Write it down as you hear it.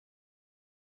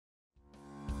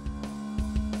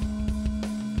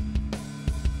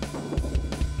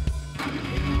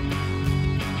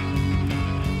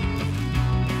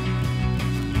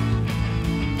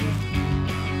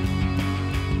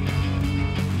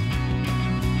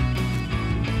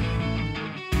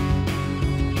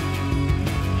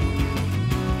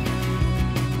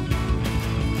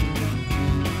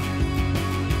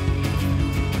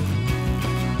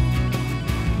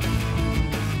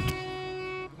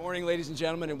Morning, ladies and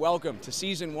gentlemen, and welcome to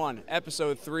Season 1,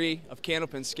 Episode 3 of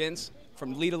Candlepin Skins.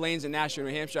 From Leda Lanes in Nashua,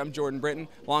 New Hampshire, I'm Jordan Britton,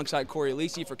 alongside Corey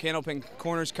Lisi for Candlepin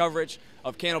Corners coverage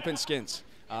of Candlepin Skins.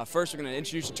 First, we're going to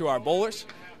introduce you to our bowlers.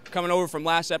 Coming over from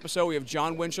last episode, we have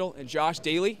Jon Winchell and Josh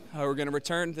Daley, who are going to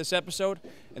return this episode.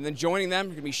 And then joining them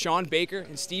are going to be Shawn Baker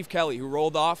and Steve Kelly, who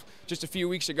rolled off just a few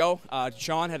weeks ago.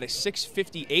 Shawn had a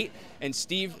 658, and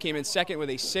Steve came in second with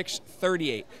a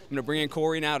 638. I'm going to bring in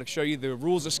Corey now to show you the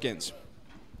rules of skins.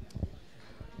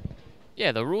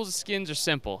 Yeah, the rules of skins are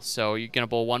simple. So you're going to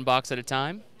bowl one box at a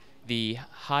time. The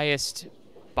highest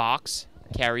box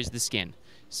carries the skin.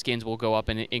 Skins will go up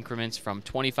in increments from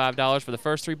 $25 for the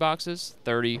first 3 boxes,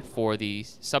 $30 for the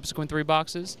subsequent 3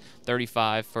 boxes,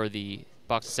 $35 for the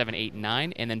boxes 7, 8, and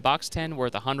 9, and then box 10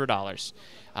 worth $100.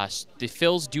 The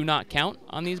fills do not count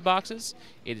on these boxes.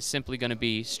 It is simply going to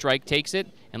be strike takes it.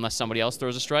 Unless somebody else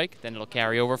throws a strike, then it'll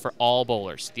carry over for all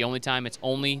bowlers. The only time it's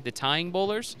only the tying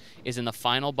bowlers is in the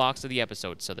final box of the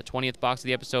episode. So the 20th box of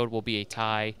the episode will be a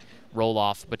tie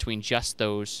roll-off between just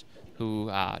those who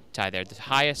tie there. The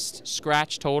highest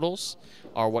scratch totals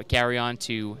are what carry on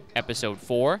to Episode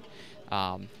 4.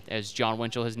 As Jon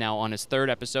Winchell is now on his 3rd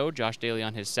episode, Josh Daley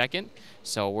on his 2nd.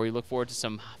 So we look forward to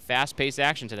some fast-paced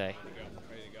action today.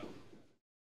 Ready to go.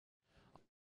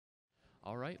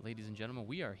 All right, ladies and gentlemen,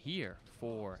 we are here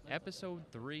for Episode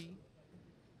 3.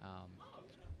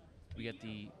 We got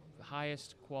the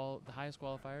highest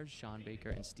qualifiers, Shawn Baker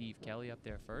and Steve Kelly up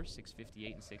there first,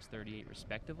 658 and 638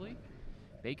 respectively.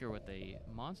 Baker with a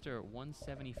monster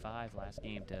 175 last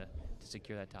game to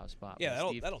secure that top spot. Yeah,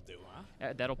 that'll do,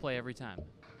 huh? That'll play every time.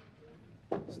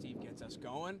 Steve gets us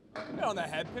going. Get on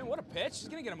that head pin. What a pitch. He's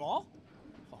going to get them all.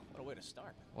 Oh, what a way to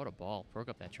start. What a ball. Broke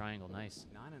up that triangle. Nice.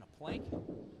 9 and a plank.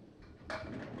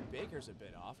 Baker's a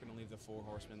bit off. Going to leave the 4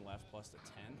 horsemen left plus the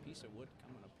 10. Piece of wood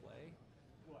coming to play.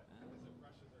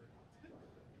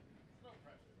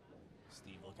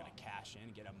 Steve looking to cash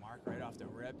in, get a mark right off the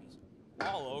rip. He's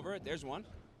all over it. There's one.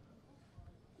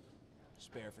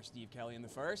 Spare for Steve Kelly in the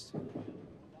first.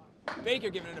 Baker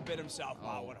giving it a bid himself.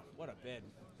 Wow, what a bid.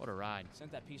 What a ride.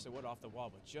 Sent that piece of wood off the wall,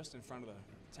 but just in front of the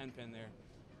 10 pin there.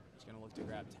 He's going to look to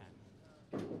grab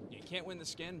 10. You can't win the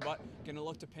skin, but going to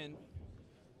look to pin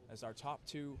as our top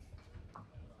 2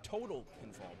 total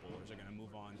pinfall bowlers are going to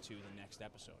move on to the next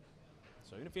episode.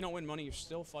 So even if you don't win money, you're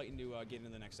still fighting to get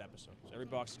into the next episode. So every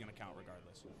box is going to count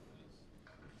regardless.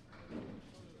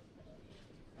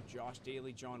 Josh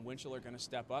Daley, Jon Winchell are going to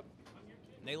step up.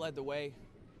 They led the way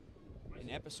in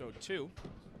Episode 2.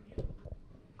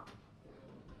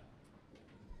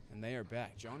 And they are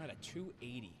back. Jon had a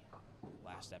 280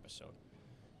 last episode.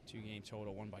 2-game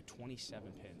total, won by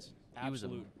 27 pins.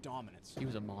 Absolute dominance. He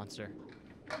was a monster.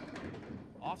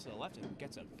 Off to the left, and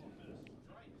gets a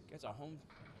home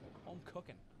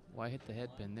cooking. Why hit the head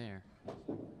pin there?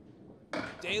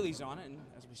 Daley's on it, and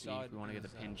as we saw, we want to get the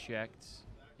pin checked.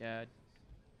 Yeah.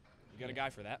 You got a guy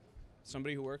for that.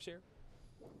 Somebody who works here.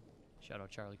 Shout out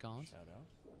Charlie Collins. Shout out.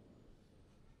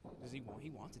 Does he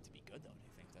wants it to be good though? Do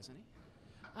you think? Doesn't he?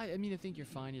 I mean, I think you're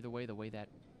fine either way. The way that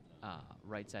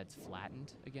right side's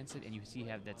flattened against it, and you see you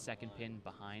have that second pin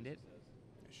behind it.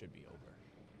 It should be over.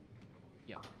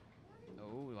 Yeah.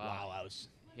 Oh wow. Wow, that was.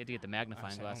 He had to get the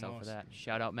magnifying glass out for almost. that.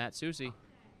 Shout out Matt Susi.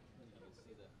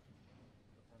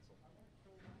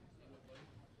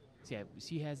 See,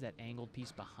 he has that angled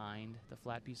piece behind the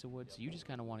flat piece of wood, so you just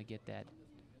kind of want to get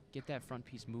that front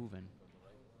piece moving,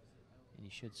 and he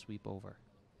should sweep over.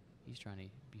 He's trying to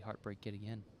be Heartbreak Kid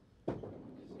again.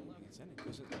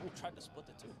 Tried to split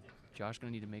the 2. Josh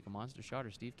going to need to make a monster shot,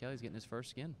 or Steve Kelly's getting his first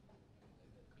skin.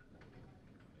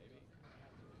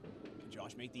 Can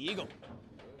Josh make the eagle?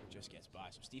 Just gets by.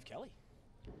 So Steve Kelly.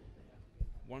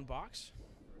 1 box,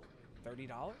 $30.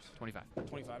 $25.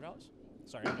 $25.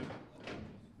 Sorry, I'm new.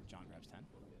 Jon grabs 10.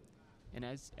 And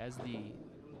as the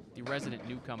resident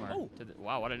newcomer to the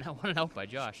wow, what an out by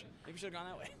Josh. Maybe we should have gone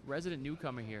that way. Resident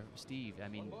newcomer here, Steve. I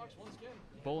mean,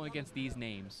 bowling against these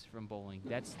names from bowling.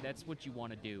 That's what you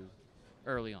want to do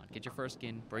early on. Get your first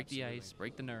skin, break the ice,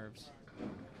 break the nerves.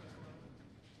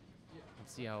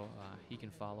 Let's see how he can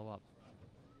follow up.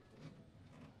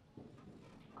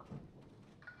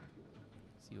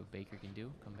 See what Baker can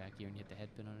do. Come back here and hit the head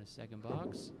pin on his 2nd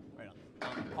box. Right on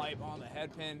the pipe, on the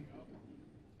head pin.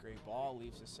 Great ball,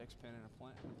 leaves a 6 pin and a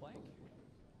plank.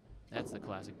 That's the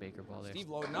classic Baker ball there. Steve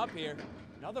loading up here.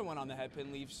 Another one on the head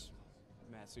pin leaves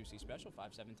Matt Susi special,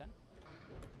 5, 7, 10.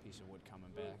 Piece of wood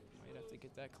coming back. Might have to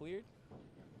get that cleared.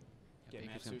 Yeah, Get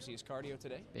Matt Susi his cardio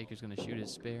today. Baker's going to shoot his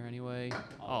spare anyway.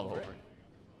 All over.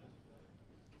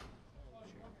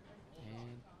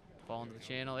 And fall into the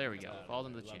channel. There we go. Falls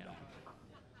into the channel.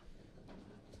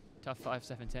 Tough 5,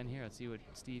 7, 10 here. Let's see what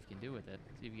Steve can do with it.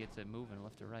 See if he gets it moving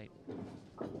left to right.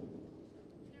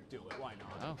 Do it. Why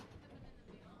not? Oh.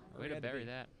 Way to bury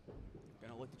that.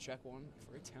 Gonna look to check one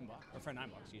for a $10 or for a $9,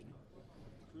 excuse me.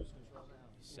 Cruise control now.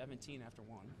 17 after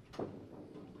 1.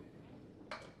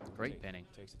 Great pinning.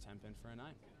 Takes a 10 pin for a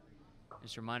 9.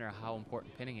 Just a reminder of how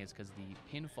important pinning is, because the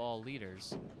pinfall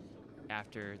leaders,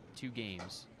 after 2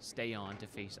 games, stay on to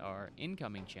face our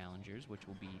incoming challengers, which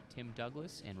will be Tim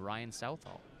Douglas and Ryan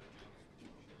Southall.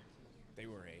 They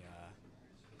were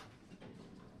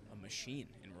a machine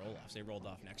in roll-offs. They rolled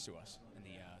off next to us in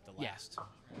the last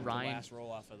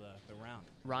roll-off of the round.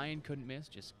 Ryan couldn't miss,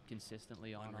 just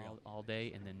consistently on Unreal. all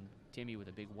day, and then Timmy with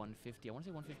a big 150. I want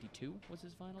to say 152 was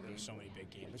his final There game. were so many big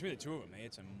games. Between the two of them, they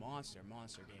had some monster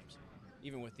games.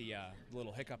 Even with the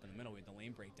little hiccup in the middle, we had the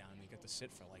lane breakdown. We got to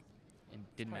sit for like And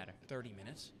didn't matter. 30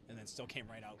 minutes, and then still came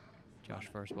right out. Josh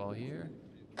first ball here.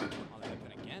 On the head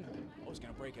pin again. Oh, he's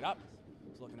going to break it up.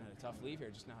 He's looking at a tough leave here.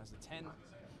 Just now has the 10.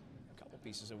 A couple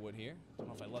pieces of wood here. Don't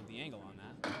know if I love the angle on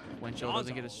that. Winchell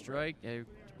doesn't get a strike. Yeah,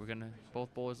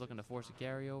 both bowlers looking to force a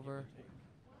carryover.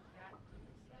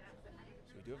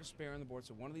 So we do have a spare on the board,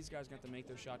 so one of these guys got to make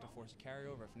their shot to force a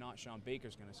carryover. If not, Shawn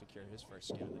Baker's going to secure his first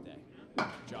skin of the day.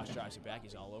 Josh drives it back.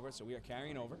 He's all over it, so we are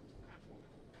carrying over.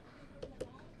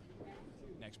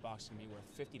 Next box is going to be worth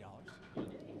 $50.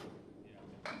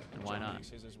 And why John not? makes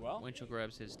his as well. Winchell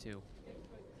grabs his too.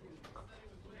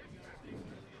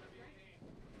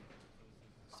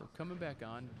 So coming back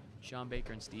on, Shawn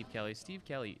Baker and Steve Kelly. Steve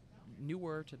Kelly,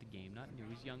 newer to the game, not new,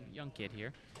 he's a young kid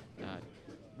here.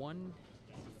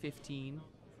 115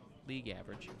 league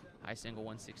average, high single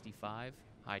 165,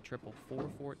 high triple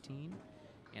 414,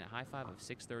 and a high five of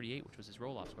 638, which was his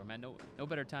roll-off score. Man, no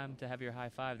better time to have your high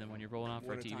five than when you're rolling off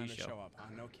for a TV time show. To show up, huh?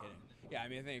 No kidding. Yeah, I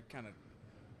mean, I think it kind of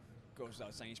goes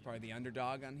without saying he's probably the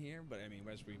underdog on here, but I mean,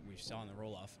 as we saw in the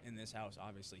roll-off in this house,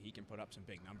 obviously he can put up some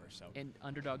big numbers. So And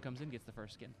underdog comes in, gets the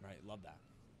first skin. right, love that.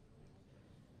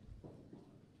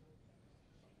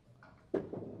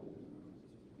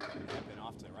 Headpin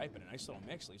off to the right, but a nice little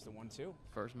mix, leaves the 1-2.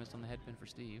 First miss on the headpin for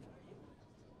Steve.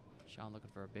 Shawn looking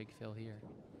for a big fill here.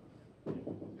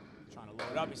 Trying to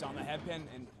load up, he's on the headpin,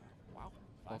 and wow.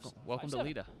 Welcome to 5-7.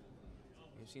 Lita.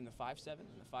 You've seen the 5-7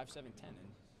 and the 5-7-10 in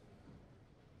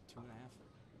 2.5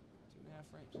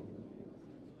 frames.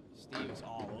 Steve is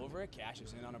all over it,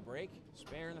 cashes in on a break,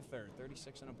 spare in the third,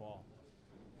 36 and a ball.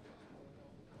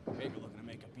 Baker looking to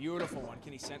make a beautiful one.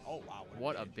 Can he send? Oh, wow.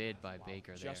 What a bid by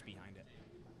Baker there. Just behind it.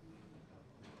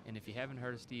 And if you haven't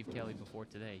heard of Steve Kelly before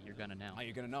today, you're going to now. Now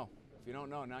you're going to know. If you don't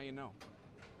know, now you know.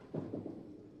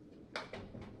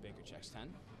 Baker checks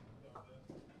 10.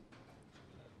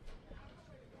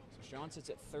 So Shawn sits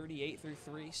at 38 through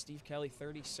 3. Steve Kelly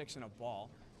 36 and a ball.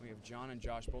 We have John and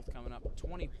Josh both coming up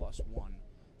 20 plus 1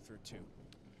 through 2.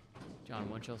 Jon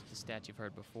Winchell's the stats you've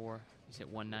heard before. He's hit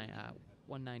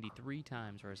 193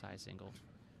 times for his high single.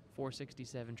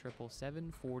 467 triple,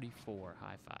 744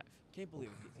 high five. Can't believe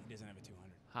he doesn't have a 200.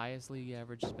 Highest league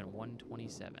average has been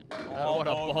 127. Oh, what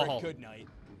a ball. Good night.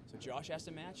 So Josh has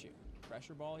to match you.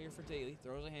 Pressure ball here for Daley.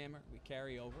 Throws a hammer. We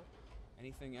carry over.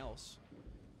 Anything else,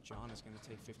 John is going to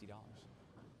take $50.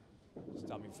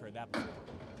 Stop me if you've heard that before.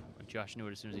 Josh knew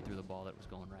it as soon as he threw the ball that it was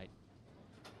going right.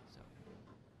 So,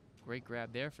 great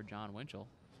grab there for Jon Winchell.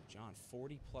 John,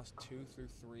 40 plus 2 through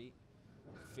 3,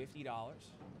 $50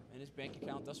 in his bank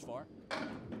account thus far.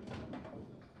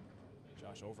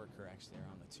 Josh overcorrects there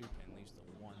on the 2-pin, leaves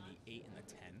the 1, the 8, and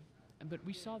the 10. But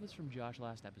we saw this from Josh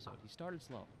last episode. He started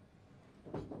slow,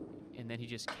 and then he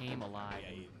just came alive.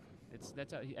 Yeah,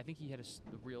 That's I think he had a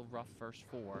real rough first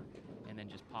 4, and then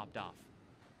just popped off.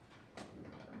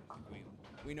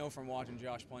 We know from watching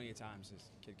Josh plenty of times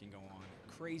this kid can go on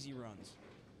crazy runs.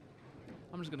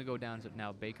 I'm just going to go down to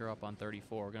now Baker up on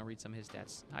 34. We're going to read some of his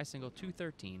stats. High single,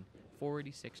 213,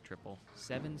 486 triple,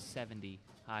 770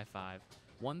 high five,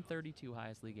 132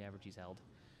 highest league average he's held,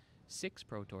 6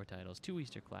 Pro Tour titles, 2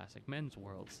 Easter Classic, Men's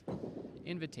Worlds,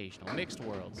 Invitational, Mixed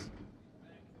Worlds.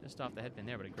 Just off the headpin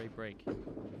there, but a great break.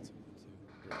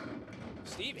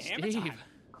 Steve, hammer time.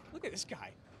 Look at this guy.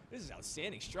 This is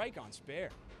outstanding. Strike on spare.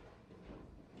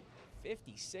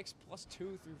 56 plus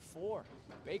 2 through 4.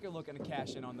 Baker looking to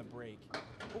cash in on the break.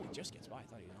 Oh, he just gets by. I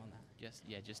thought he was on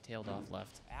that. Just tailed off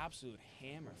left. Absolute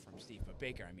hammer from Steve. But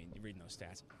Baker, I mean, you're reading those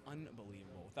stats.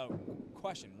 Unbelievable. Without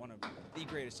question, one of the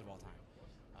greatest of all time.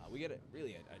 We get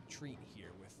really a treat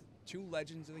here with 2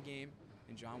 legends of the game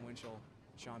in Jon Winchell,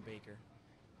 Shawn Baker.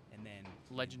 And then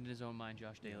Legend in his own mind,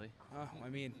 Josh Daley. I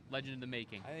mean, legend in the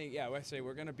making. I think, yeah, I'd say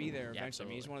we're going to be there eventually. I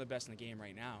mean, he's absolutely. one of the best in the game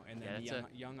right now. And then the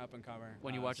young up-and-comer.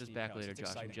 When you watch this Steve back Kelly. later, It's Josh,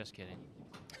 exciting. I'm just kidding.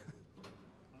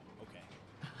 Okay.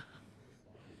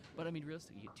 But I mean,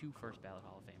 realistically, you get 2 first ballot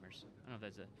Hall of Famers. I don't know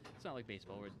if that's it's not like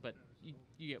baseball, but you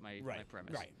get my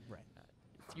premise. Right.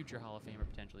 Future Hall of Famer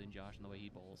potentially in Josh and the way he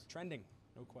bowls. Trending,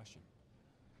 no question.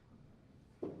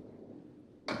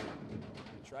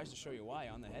 Tries to show you why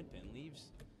on the head pin.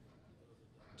 Leaves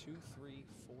 2, 3,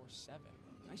 4, 7.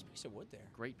 Nice piece of wood there.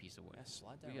 Great piece of wood. Yeah,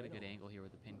 slide that We got right a good over. angle here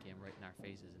with the pin cam right in our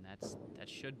faces, and that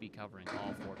should be covering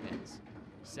all 4 pins.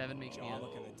 7 makes me John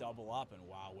looking to double up, and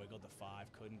wow, wiggled to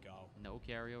 5, couldn't go. no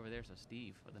carry over there. So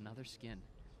Steve with another skin.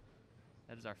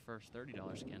 That is our first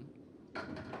 $30 skin.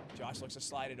 Josh looks to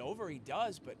slide it over. He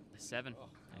does, but The 7.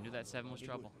 I knew that 7 was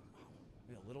trouble.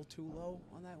 a little too low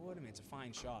on that wood. I mean, it's a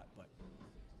fine shot, but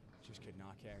just could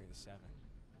not carry the 7.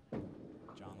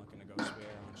 John looking to go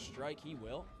spare on strike. He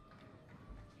will.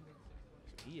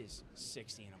 So he is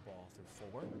 60 in a ball through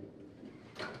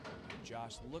 4.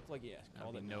 Josh looked like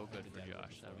That'll be no good for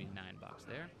Josh. That'll be $9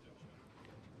 there.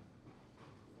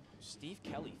 Steve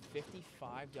Kelly,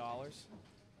 $55.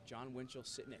 Jon Winchell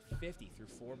sitting at 50 through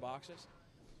 4 boxes.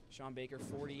 Shawn Baker,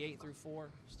 48 through 4.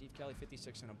 Steve Kelly,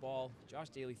 56 in a ball. Josh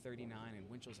Daley, 39, and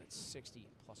Winchell's at 60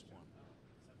 plus 1.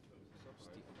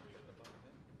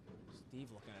 Steve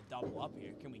looking to double up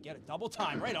here. Can we get a double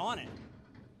time? Right on it.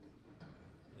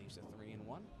 Leaves a 3 and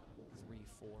 1. 3,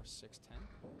 4, 6,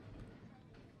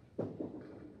 10.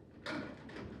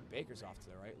 Baker's off to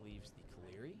the right. Leaves the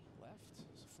Caleri left.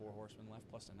 It's a 4 horseman left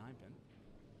plus a 9 pin.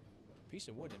 Piece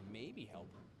of wood to maybe help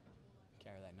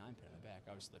carry that 9 pin in the back.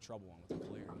 Obviously the trouble one with the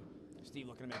Caleri. Steve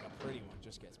looking to make a pretty one.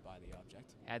 Just gets by the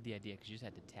object. Had the idea because you just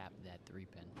had to tap that 3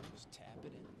 pin. Just tap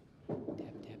it in.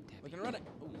 Tap, tap, tap. Looking to run it.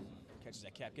 Ooh, catches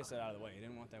that cap, gets that out of the way. He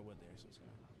didn't want that wood there, so he's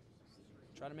going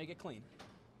to try to make it clean.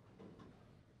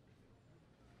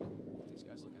 These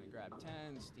guys looking to grab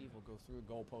 10. Steve will go through a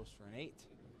goalpost for an 8.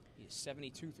 He is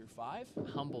 72 through 5.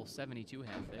 Humble 72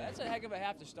 half there. That's a heck of a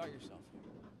half to start yourself.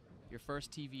 Your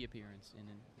first TV appearance, and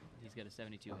he's got a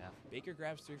 72 half. Baker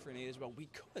grabs 3 for an 8 as well. We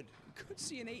could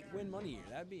see an 8 win money here.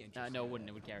 That'd be interesting. No, it wouldn't.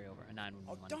 It would carry over. A 9 would win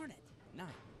Oh, money. darn it. 9.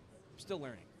 I'm still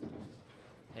learning.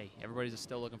 Hey, everybody's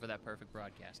still looking for that perfect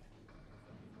broadcast.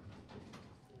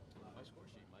 My score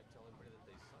sheet might tell everybody that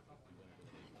they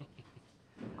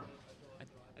suck.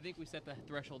 I think we set the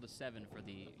threshold to 7 for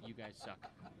the you guys suck.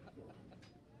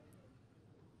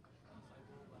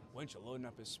 Winchell loading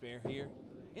up his spare here.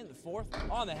 In the 4th,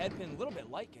 on the head pin, a little bit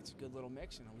light, gets a good little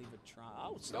mix, and I'll leave it try.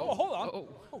 Oh, hold on.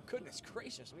 Oh, goodness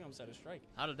gracious. We almost had a strike.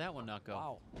 How did that one not go?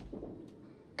 Wow.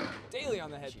 Daley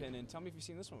on the head pin, and tell me if you've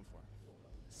seen this one before.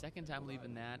 Second time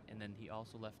leaving that, and then he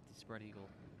also left the spread eagle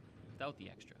without the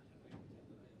extra.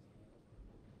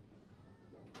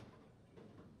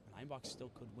 9 bucks still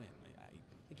could win.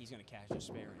 I think he's going to cash a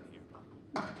spare in here.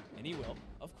 And he will,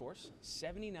 of course.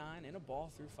 79 in a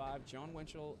ball through 5. Jon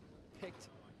Winchell picked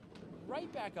right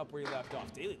back up where he left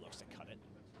off. Daley looks to cut it.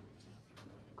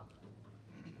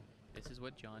 This is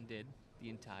what John did the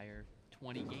entire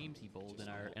 20 games he bowled in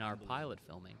our pilot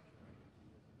filming.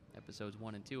 Episodes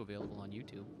 1 and 2 available on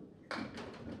YouTube.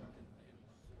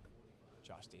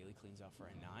 Josh Daley cleans up for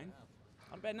a 9.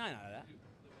 Not a bad 9 out of that.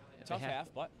 Tough half,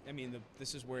 but I mean,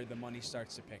 this is where the money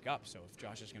starts to pick up. So if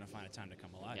Josh is going to find a time to come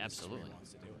alive, absolutely, this is where he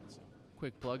wants to do it. So.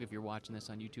 Quick plug: if you're watching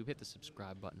this on YouTube, hit the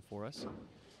subscribe button for us.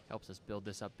 Helps us build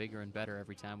this up bigger and better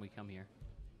every time we come here.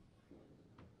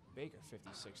 Baker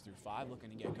 56 through 5,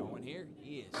 looking to get going here.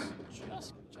 He is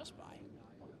just by.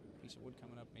 Piece of wood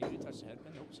coming up. Maybe to touch the head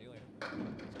pin. Nope. See you later.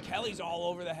 Kelly's all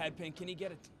over the head pin. Can he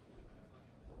get it?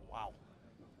 Wow.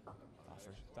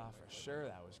 Thought for sure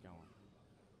that was going.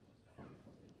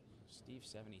 Steve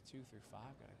 72 through 5.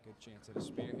 Got a good chance at a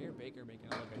spare here. Baker looking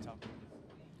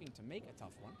to make a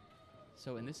tough one.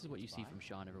 So, and this is what you see from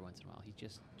Shawn every once in a while.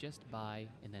 He's just by,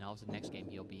 and then all of a sudden next game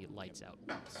he'll be lights out.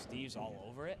 Steve's all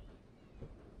over it.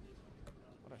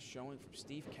 What a showing from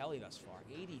Steve Kelly thus far.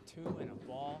 82 in a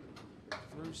ball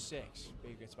through 6.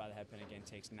 Baker gets by the head pin again,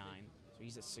 takes 9. So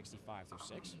he's at 65 through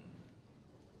 6.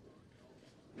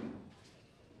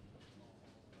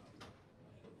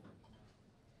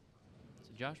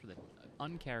 So Josh with an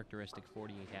uncharacteristic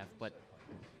 48 half, but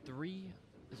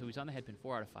so he's on the head pin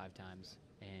 4 out of 5 times,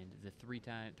 and the 3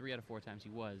 out of 4 times he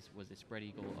was a spread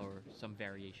eagle or some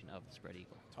variation of the spread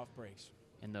eagle. Tough breaks.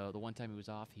 And the one time he was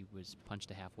off, he was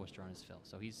punched a half Worcester on his fill.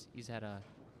 So he's had a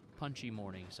punchy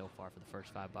morning so far for the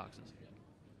first 5 boxes.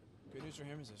 Good news for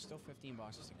him is there's still 15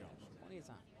 boxes to go. So plenty of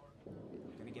time.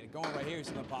 Gonna get it going right here. He's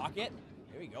in the pocket.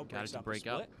 There we go. Got it to break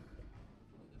up.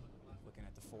 Looking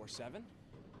at the 4-7.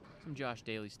 Some Josh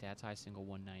Daley stats: high single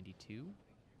 192,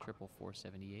 triple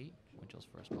 478. Winchell's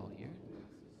first ball here.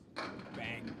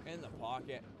 Bang in the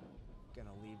pocket.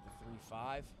 Gonna leave the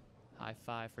 3-5. High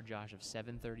five for Josh of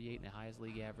 738 and the highest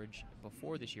league average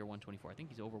before this year, 124. I think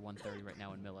he's over 130 right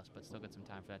now in Millis, but still got some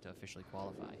time for that to officially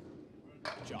qualify.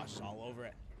 Josh is all over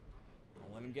it.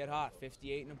 Don't let him get hot.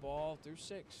 58 in a ball through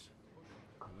 6.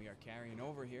 And we are carrying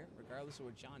over here, regardless of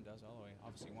what Jon does, although he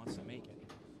obviously wants to make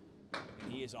it.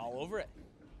 And he is all over it.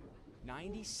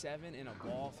 97 in a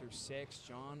ball through 6.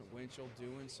 Jon Winchell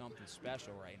doing something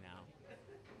special right now.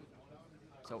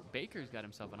 So Baker's got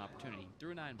himself an opportunity. He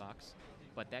threw a 9-box,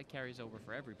 but that carries over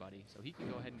for everybody. So he can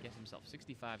go ahead and get himself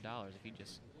 $65 if he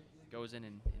just goes in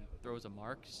and throws a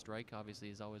mark. Strike, obviously,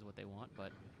 is always what they want,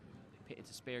 but it's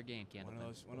a spare game, Candlepin.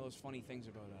 One of those funny things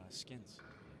about skins.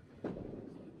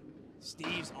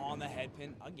 Steve's on the head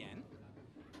pin again.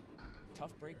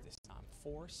 Tough break this time.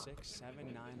 4, 6,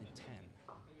 7, 9, and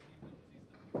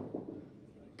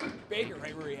 10. Baker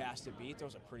right where he has to be.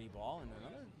 Throws a pretty ball and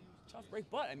another tough break.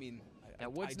 But I mean,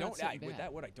 with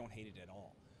that wood, I don't hate it at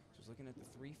all. Just looking at the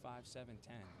 3, 5, 7,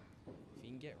 10. If he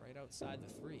can get right outside the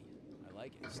 3, I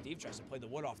like it. Steve tries to play the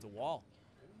wood off the wall.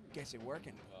 Gets it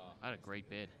working. I had a great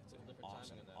bid.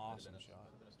 Awesome shot.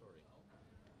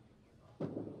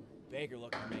 Baker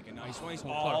looking to make a nice one. He's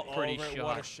What all a pretty over it. shot.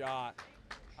 What a shot.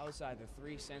 Outside the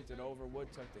 3, sent it over.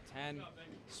 Wood took the 10.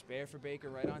 Spare for Baker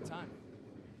right on time.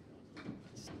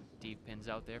 Steve pins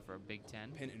out there for a big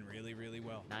 10. Pinning really, really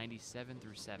well. 97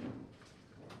 through 7.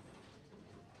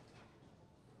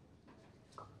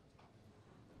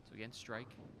 So again,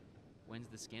 strike wins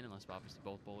the skin unless obviously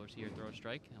both bowlers here throw a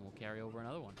strike, and we'll carry over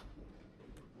another one.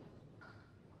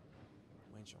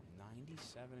 Winchell,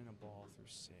 97 in a ball through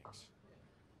 6.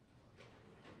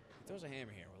 If throws a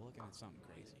hammer here, we're looking at something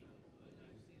crazy.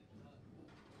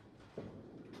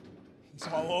 He's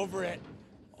all over it.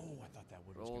 Oh, I thought that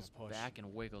wood was going to push. Back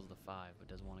and wiggles the 5, but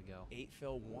doesn't want to go. 8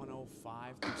 fill,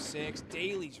 105 through 6.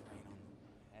 Daley's right on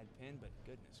the head pin, but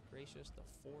goodness gracious, the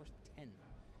 4th 10.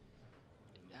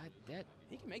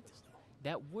 He can make this though.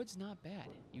 That wood's not bad.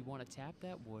 You want to tap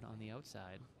that wood on the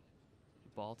outside.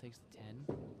 Ball takes the 10.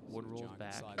 Wood rolls Jon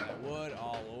back. Slide that wood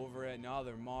all over it.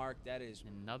 Another mark. That is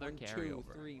another 1,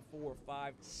 carryover. 2, 3, 4,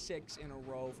 5, 6 in a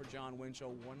row for Jon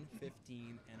Winchell.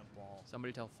 115 and a ball.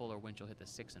 Somebody tell Fuller Winchell hit the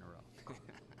 6 in a row.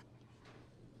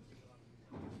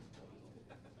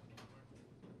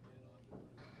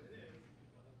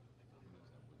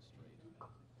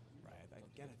 Right.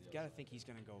 I gotta think he's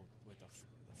gonna go with the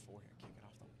 4 here. Kick it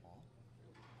off the wall.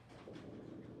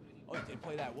 Oh, he did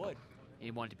play that wood. He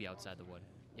wanted to be outside the wood.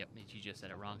 Yep, you just said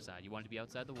it wrong side. You want it to be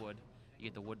outside the wood. You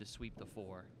get the wood to sweep the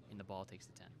 4, and the ball takes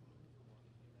the 10.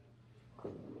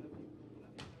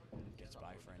 Gets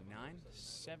by for a 9.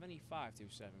 75 through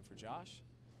 7 for Josh.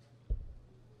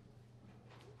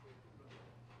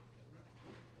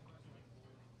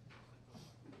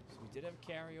 So we did have a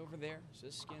carry over there. So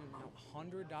this skin amount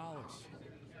 $100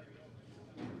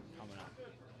 coming up.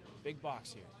 Big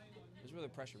box here. This is where the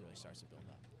pressure really starts to build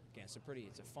up. Again, it's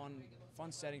a fun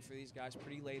setting for these guys.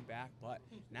 Pretty laid back, but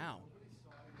now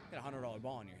you got a $100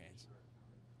 ball in your hands.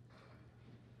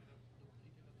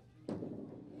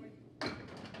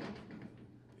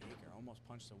 Baker almost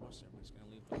punched the Worcester, but he's going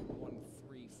to leave the 1,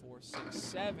 3, 4, 6,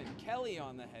 7. Kelly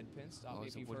on the head pin. Stop me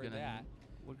if you've heard that.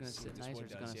 We're going to sit nicer.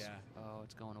 It's gonna, yeah. Oh,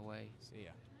 it's going away. See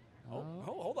ya. Oh,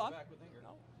 hold on.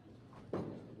 No.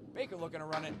 Baker looking to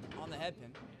run it on the head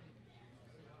pin.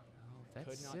 That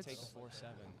Could not take the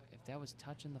 4-7. If that was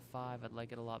touching the 5, I'd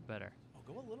like it a lot better. Oh,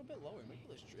 go a little bit lower. Maybe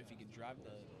if you could drive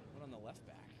the one on the left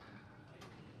back.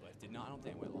 But it did not. I don't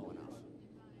think it went low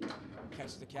enough.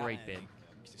 Catches the cat. Great bid.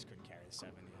 He just couldn't carry the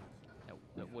 7. Yeah.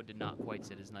 That wood did not quite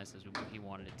sit as nice as he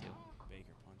wanted it to.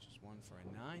 Baker punches 1 for a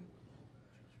 9.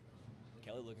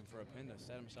 Kelly looking for a pin to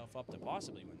set himself up to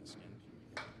possibly win the skin.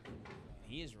 And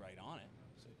he is right on it.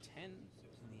 So 10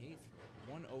 in the 8th,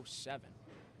 107.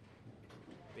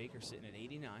 Baker sitting at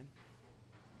 89.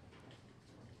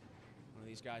 One of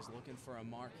these guys looking for a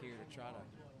mark here to try to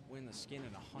win the skin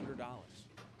at $100.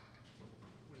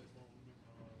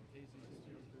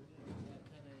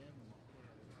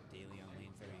 Daley on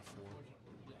lane 34.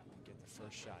 Get the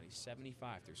first shot. He's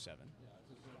 75 through 7.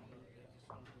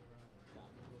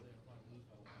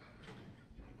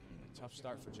 Tough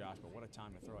start for Josh, but what a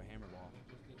time to throw a hammer ball.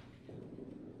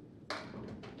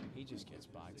 He just gets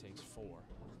by, takes 4.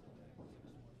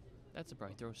 That's a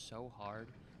bright throw so hard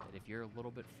that if you're a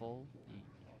little bit full, you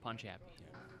punch happy.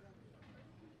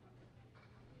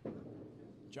 Yeah.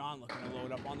 Jon looking to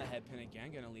load up on the head pin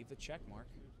again, going to leave the check mark.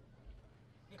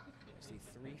 It's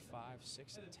the 3, 5,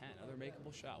 6, and 10. Another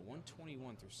makeable shot,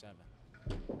 121 through 7.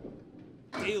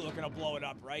 He looking to blow it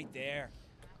up right there.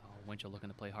 Oh, Winchell looking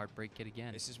to play Heartbreak Kid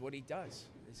again. This is what he does.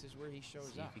 This is where he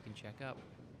shows See up. if he can check up.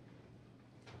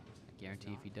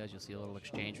 Guarantee if he does, you'll see a little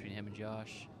exchange between him and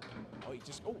Josh. Oh, he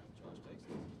just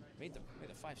made the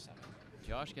 5-7.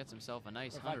 Josh gets himself a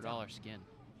nice $100 skin.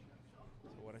 So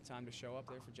what a time to show up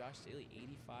there for Josh Daley.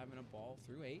 85 in a ball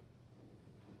through 8.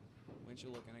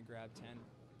 Winchell looking to grab 10,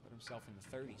 put himself in the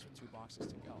 30s with 2 boxes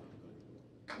to go.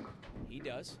 He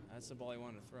does. That's the ball he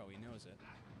wanted to throw. He knows it.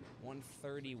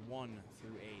 131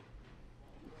 through 8.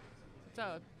 It's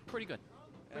pretty good.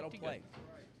 That'll Pretty play. good.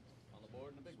 On the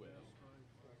board in a big way.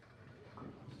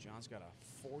 John's got a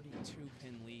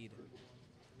 42-pin lead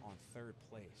on 3rd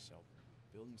place, so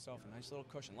build himself a nice little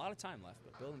cushion. A lot of time left,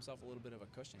 but build himself a little bit of a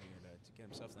cushion here to get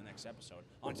himself to the next episode.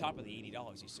 On top of the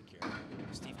 $80 he's secured.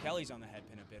 Steve Kelly's on the head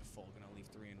pin a bit full, going to leave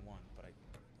 3 and 1, but I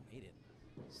don't hate it.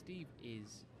 Steve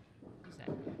is, what is that,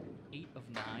 8 of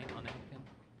 9 on the head pin?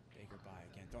 Baker by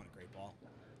again, throwing a great ball.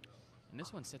 And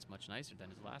this one sits much nicer than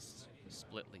his last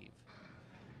split leave.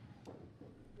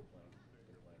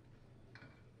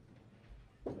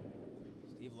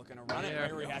 Steve looking to run it There right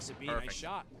where we he go. has to be. Perfect. Nice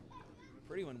shot.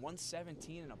 Pretty one,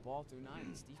 117 and a ball through 9.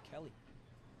 And Steve Kelly.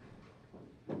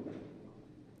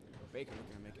 Baker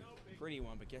looking to make a pretty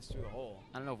one, but gets through the hole.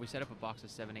 I don't know if we set up a box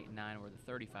of 7, 8, and 9 or the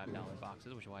 $35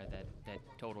 boxes, which is why that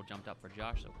total jumped up for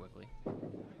Josh so quickly.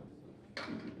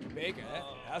 Baker,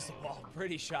 that's the ball.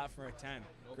 Pretty shot for a 10.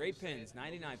 Great pins,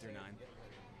 99 through 9.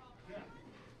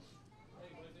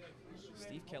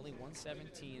 Steve Kelly,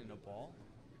 117 and a ball.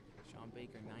 Shawn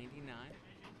Baker, 99.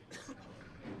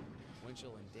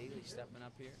 Winchell and Daley stepping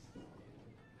up here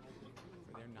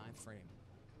for their 9th frame.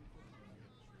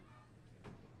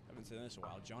 Haven't seen this in a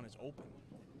while. John is open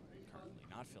currently,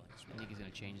 not filling his I think he's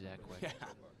going to change that quick. Yeah.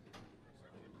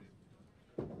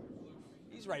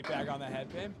 He's right back on the head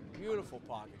pin. Beautiful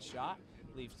pocket shot.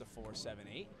 Leaves the 4, 7,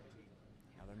 8.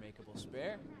 Another makeable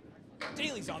spare.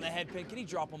 Daley's on the head pin. Can he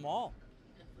drop them all?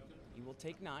 He will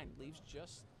take 9. Leaves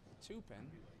just 2 pin.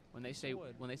 When they say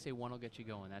one will get you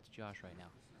going, that's Josh right now.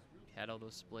 Had all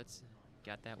those splits,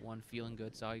 got that one feeling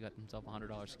good, saw he got himself a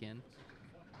 $100 skin.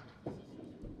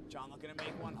 John looking to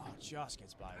make one. Oh, just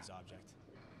gets by his object.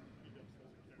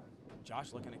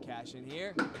 Josh looking to cash in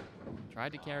here.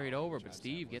 Tried to carry it over, but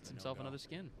Steve gets himself another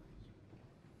skin.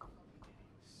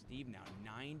 Steve now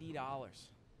 $90. So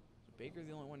Baker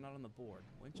the only one not on the board.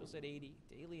 Winchell's at 80,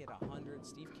 Daley at 100,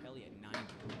 Steve Kelly at 90.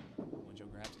 Winchell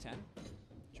grabs 10.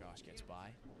 Josh gets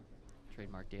by.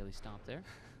 Trademark Daley stomp there.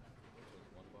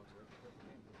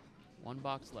 1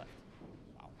 box left.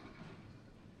 Wow.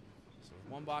 So with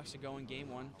 1 box to go in game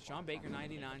 1. Shawn Baker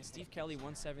 99, Steve Kelly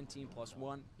 117 plus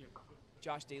 1.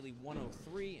 Josh Daley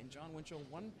 103, and Jon Winchell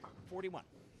 141.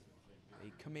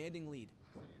 A commanding lead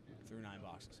through 9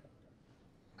 boxes.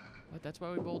 But that's why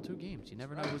we bowled 2 games. You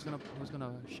never know who's gonna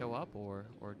show up or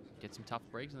get some tough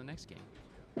breaks in the next game.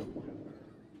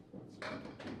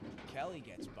 Kelly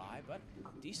gets by, but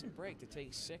decent break to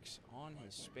take 6 on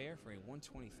his spare for a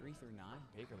 123 through 9.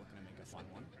 Baker looking to make a fun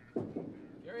one.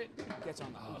 Garrett gets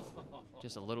on the hoof.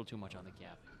 Just a little too much on the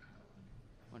cap.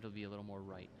 Want to be a little more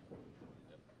right.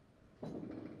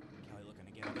 Kelly looking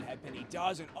to get on the head pin. He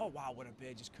doesn't. Oh, wow, what a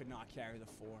bid. Just could not carry the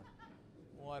 4.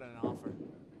 What an offer.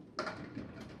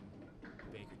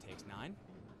 Baker takes 9.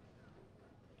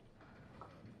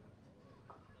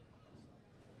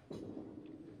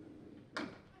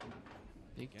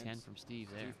 Big 10 from Steve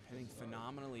there. Steve pinning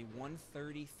phenomenally.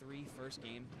 133 first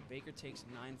game. Baker takes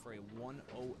 9 for a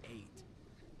 108.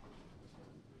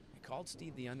 I called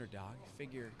Steve the underdog.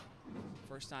 Figure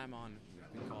first time on,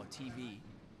 we call it TV.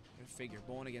 I figure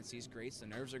bowling against these greats, the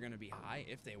nerves are going to be high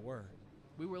if they were.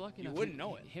 We were lucky enough. You wouldn't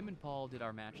know it. Him and Paul did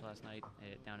our match last night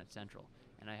down at Central,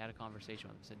 and I had a conversation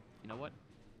with him. I said, you know what?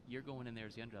 You're going in there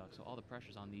as the underdog, so all the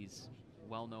pressure's on these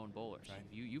well-known bowlers. Right.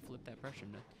 You flip that pressure.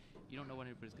 You don't know what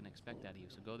anybody's going to expect out of you,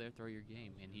 so go there, throw your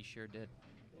game, and he sure did.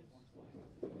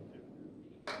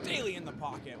 Daley in the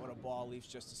pocket. What a ball. Leaves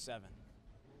just a 7.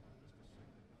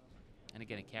 And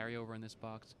again, a carryover in this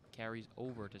box carries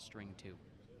over to string 2.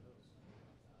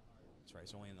 That's right.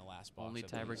 It's only in the last box. Only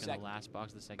of the tiebreak in the second last game.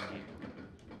 box of the second game.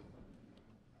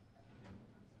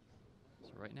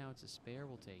 So right now it's a spare.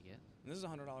 We'll take it. And this is a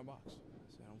 $100 box,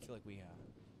 so I don't feel like we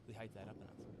hyped that up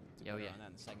enough to Oh, put it yeah. on that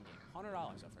in the second game. $100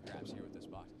 up for grabs here with this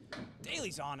box.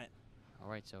 Daley's on it. All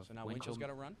right, so So now Winchell's got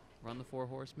to run. Run the 4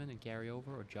 horsemen and carry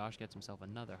over, or Josh gets himself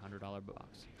another $100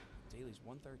 box. Daley's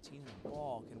 113 in the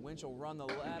ball. Can Winchell run the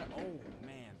ladder? Oh,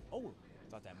 man. Oh,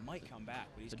 thought that might come back,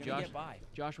 but he's So going to get by.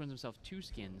 Josh wins himself 2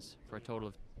 skins for a total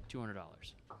of $200.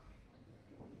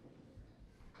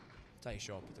 That's how you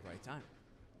show up at the right time.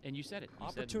 And you said it.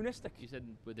 Opportunistic. You said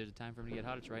well, there's a time for him to get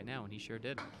hot. It's right now, and he sure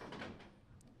did.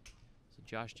 So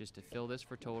Josh, just to fill this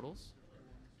for totals.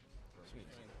 Sweet.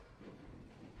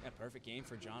 Yeah, perfect game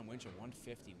for Jon Winchell,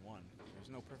 151. There's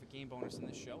no perfect game bonus in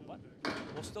this show, but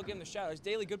we'll still give him the shout. There's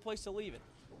Daley, good place to leave it.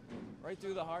 Right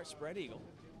through the heart, spread eagle.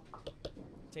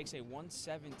 Takes a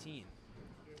 117.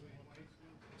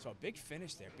 So a big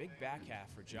finish there, big back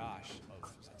half for Josh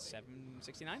of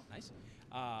 769, nice.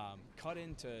 Cut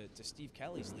into Steve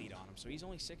Kelly's lead on him, so he's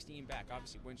only 16 back.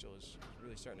 Obviously Winchell is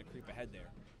really starting to creep ahead there.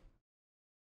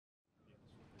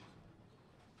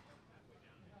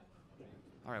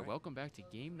 All right, welcome back to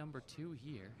game number 2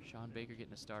 here. Shawn Baker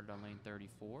getting us started on lane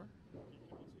 34.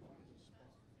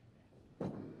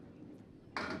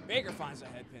 Baker finds a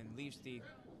head pin, leaves the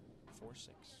 4-6.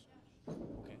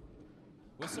 Okay.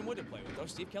 With some wood to play with, though.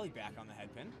 Steve Kelly back on the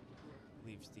head pin.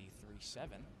 Leaves the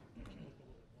 3-7.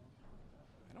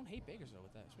 I don't hate Baker's, though,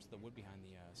 with that. Especially the wood behind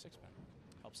the 6-pin.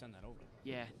 Helps send that over.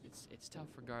 Yeah, it's tough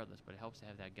regardless, but it helps to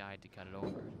have that guide to cut it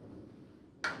over.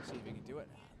 See if he can do it.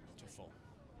 Too full.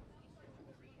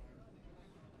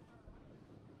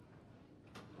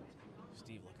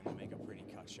 Steve looking to make a pretty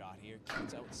cut shot here.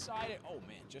 Gets outside it. Oh,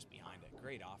 man, just behind it.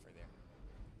 Great offer there.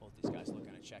 Both these guys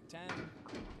looking to check 10.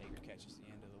 Baker catches the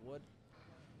end of the wood.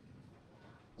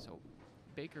 So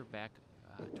Baker back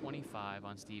 25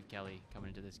 on Steve Kelly coming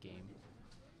into this game,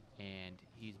 and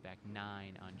he's back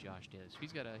 9 on Josh Daley. So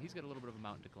he's got a little bit of a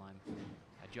mountain to climb.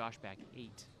 Josh back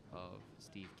 8 of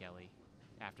Steve Kelly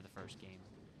after the first game,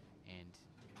 and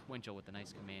Winchell with a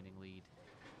nice commanding lead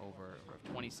over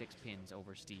 26 pins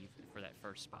over Steve for that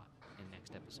first spot in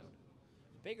next episode.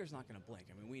 Baker's not going to blink.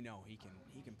 I mean, we know he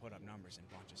can put up numbers in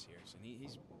bunches here, and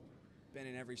he's been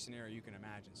in every scenario you can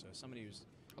imagine. So somebody who's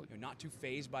not too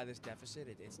phased by this deficit,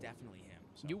 it's definitely him.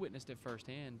 So. You witnessed it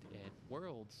firsthand at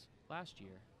Worlds last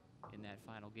year in that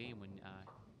final game when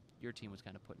your team was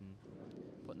kind of putting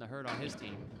the hurt on his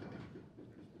team.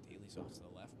 Daley's off to the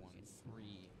left, 1-3,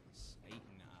 8, and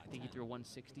I think he threw a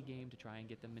 160 game to try and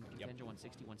get them in contention,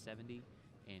 160, 170,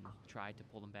 and tried to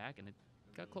pull them back, and it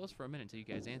got close for a minute until you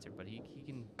guys answered. But he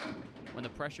can, when the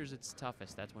pressure's its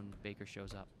toughest, that's when Baker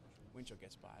shows up. Winchell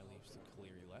gets by, leaves the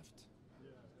Cleary left.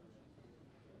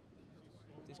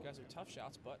 These guys are tough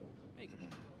shots, but make them.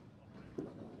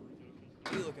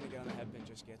 He looking to get on the head pin,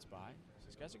 just gets by. So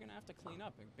these guys are going to have to clean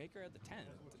up. And Baker at the 10.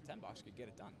 The 10 box could get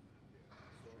it done.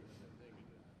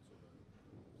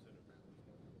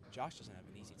 Josh doesn't have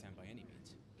an easy 10 by any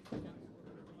means.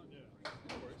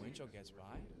 Winchell gets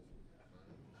by.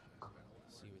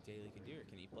 See what Daley can do. Or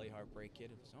can he play Heartbreak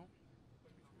Kid of his own?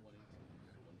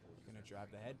 Gonna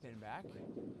drive the head pin back.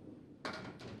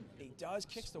 He does,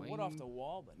 kicks the wood off the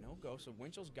wall, but no go. So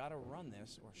Winchell's got to run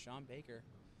this, or Shawn Baker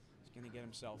is gonna get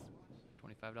himself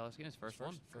 $25 skin, his first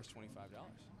one. First $25.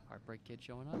 Heartbreak Kid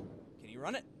showing up. Can he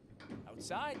run it?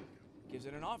 Outside. Gives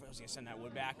it an offer. He's gonna send that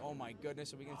wood back. Oh my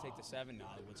goodness, are we gonna take the 7? No,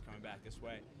 the wood's coming back this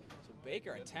way. So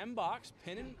Baker, a 10 box,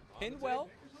 pinned well.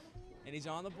 And he's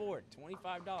on the board,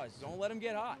 $25. Don't let him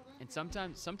get hot. And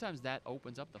sometimes that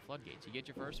opens up the floodgates. You get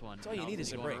your first one. That's all you need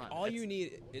is a break. All you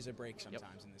need is a break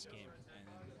sometimes in this game, and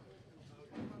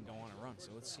then you can go on a run.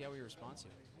 So let's see how he responds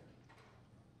here.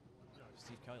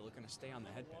 Steve Kelly looking to stay on the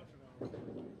head pin.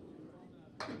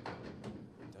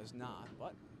 Does not,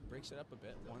 but breaks it up a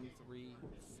bit. 1, 3,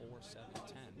 4, 7,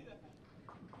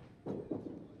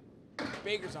 10.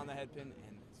 Baker's on the head pin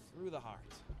and through the heart.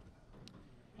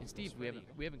 And Steve, we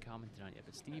haven't commented on it yet,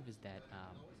 but Steve is that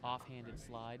offhanded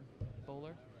slide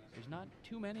bowler. There's not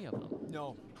too many of them.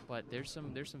 No. But there's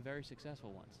some very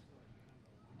successful ones.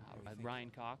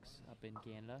 Ryan Cox up in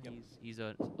Canada, yep. he's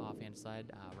an offhand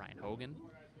slide. Ryan Hogan,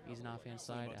 he's an offhand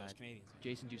slide.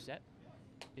 Jason Doucette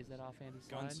is that offhanded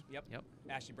slide. Guns, yep.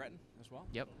 Ashley Breton as well.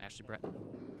 Yep, Ashley Breton.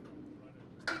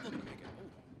 Looking to make it. Oh.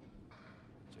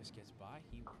 Just gets by.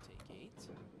 He will take 8.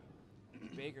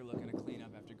 Baker looking to clean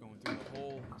up after going through the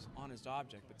hole on his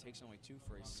object, but takes only 2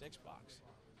 for a 6 box.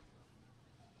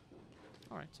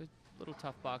 All right, so a little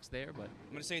tough box there, but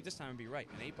I'm going to say it this time and be right.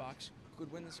 An 8 box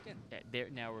could win the skin.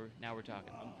 Now we're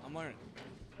talking. I'm learning.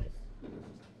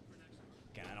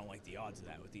 Again, I don't like the odds of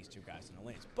that with these two guys in the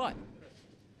lanes, but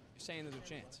you're saying there's a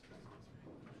chance.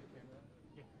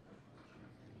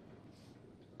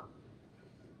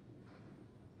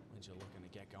 Winchell looking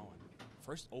to get going.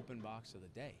 First open box of the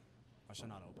day. Oh, so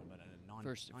not open, but a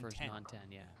first non-10,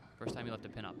 yeah. First time he left a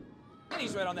pin up. And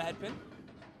he's right on the head pin.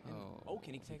 Oh,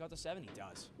 can he take out the 7? He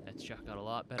does. That shot got a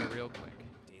lot better real quick.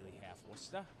 Daley half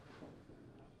Worcester.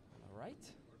 All right.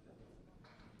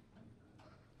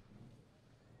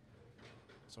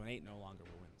 So an 8 no longer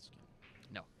will win the skin.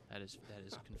 No, that is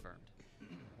confirmed.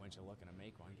 Winchell looking to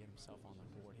make one, get himself on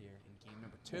the board here in game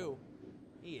number 2.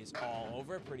 He is all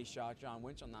over. Pretty shot, Jon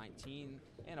Winchell, 19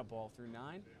 and a ball through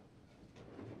 9.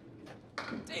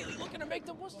 Daley looking to make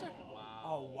the Worcester. Wow.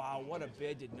 Oh, wow, what a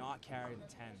bid. Did not carry the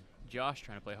 10. Josh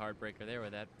trying to play heartbreaker there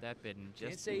with that bid, and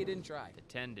Can't just say he didn't try. the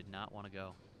 10 did not want to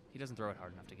go. He doesn't throw it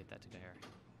hard enough to get that to carry.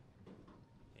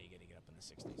 Yeah, you got to get up in the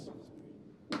 60s.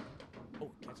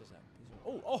 Oh, it catches that.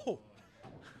 Oh!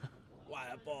 Wow,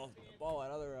 that ball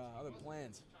had other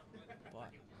plans.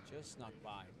 But just snuck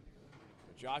by.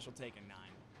 But Josh will take a 9.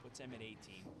 Puts him at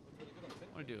 18. I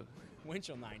want to do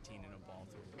Winchell 19 in a ball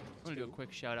through. I want to do a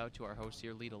quick shout out to our hosts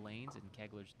here, Lita Lanes and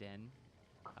Kegler's Den.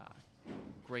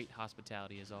 Great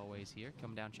hospitality as always here.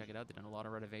 Come down, check it out. They've done a lot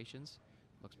of renovations.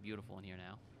 Looks beautiful in here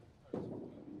now.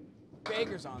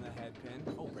 Baker's on the head pin.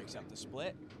 Oh, breaks up the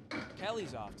split.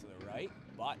 Kelly's off to the right,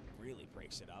 but really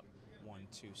breaks it up.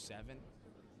 1-2-7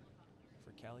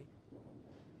 for Kelly.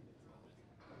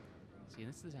 See,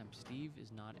 this is the time Steve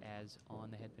is not as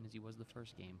on the head pin as he was the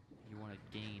first game. You want to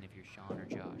gain if you're Shawn or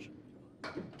Josh.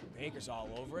 Baker's all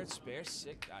over it. Spare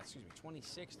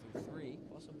 26 through 3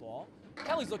 plus a ball.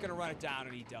 Kelly's looking to run it down,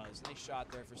 and he does. Nice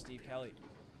shot there for Steve Kelly.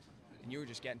 And you were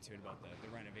just getting to it about the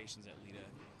renovations that Lita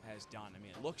has done. I mean,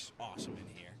 it looks awesome in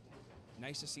here.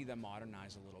 Nice to see them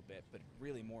modernize a little bit, but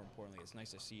really more importantly, it's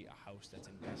nice to see a house that's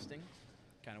investing,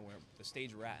 kind of where the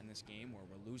stage we're at in this game, where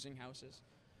we're losing houses.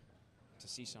 To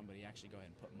see somebody actually go ahead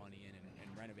and put money in and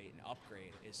renovate and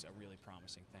upgrade is a really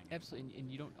promising thing. Absolutely,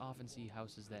 and you don't often see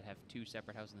houses that have 2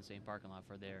 separate houses in the same parking lot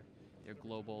for their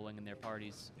glow bowling and their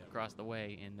parties across the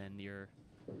way, and then your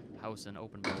house and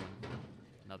open bowling.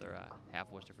 Another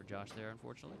half Worcester for Josh there,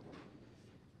 unfortunately.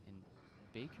 And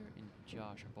Baker and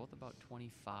Josh are both about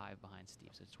 25 behind Steve.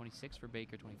 So it's 26 for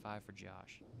Baker, 25 for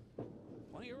Josh.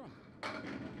 Plenty of room.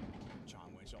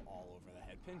 Jon Winchell all over the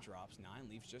head pin, drops 9,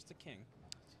 leaves just a king.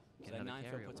 So that 9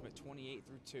 fill puts him at 28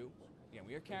 through 2. Again,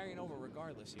 we are carrying over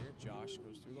regardless here. Josh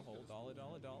goes through the hole, dollar.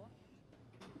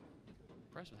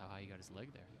 Impressed with how high he got his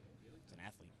leg there. He's an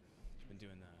athlete. He's been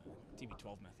doing the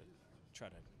TB12 method. Try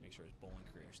to make sure his bowling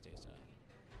career stays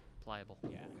Pliable.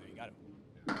 yeah, no, you got him.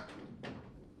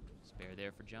 Spare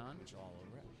there for Jon. Winchell all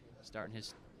over it. Starting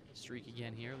his streak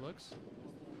again here, looks.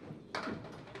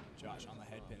 Josh on the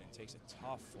head pin and takes a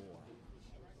tough 4.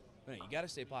 But no, you got to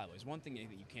stay pliable. There's one thing that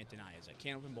you can't deny is that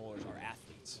Candlepin bowlers are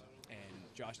athletes, and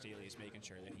Josh Daley is making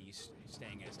sure that he's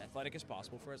staying as athletic as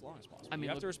possible for as long as possible. I mean, you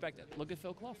have to respect it. Look at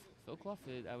Phil Clough. Phil Clough.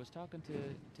 I was talking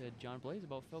to John Blaze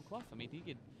about Phil Clough. I mean,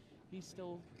 he's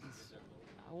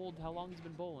how long he's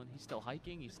been bowling? He's still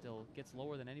hiking. He still gets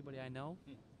lower than anybody I know.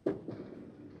 I'll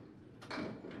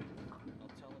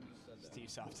tell him you said that.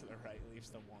 Steve's off to the right, leaves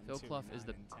the 1, Phil 2, Clough 9, is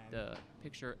and 10. the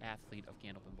picture athlete of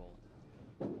Candlepin bowling.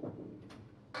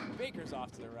 Baker's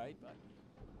off to the right, but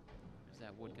Is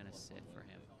that wood gonna sit for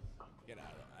him? get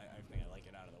out of it. I think I like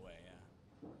it out of the way, yeah.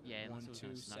 Yeah, unless 1, it was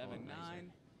gonna 2, snuggle 7, up nicer.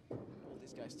 9. Oh,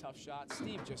 this guy's tough shot.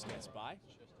 Steve just gets by.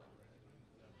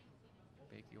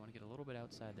 Baker, you want to get a little bit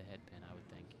outside the head pin, I would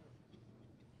think.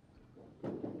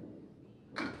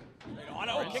 Right on.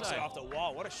 Oh, kicks Inside. it off the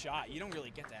wall. What a shot. You don't really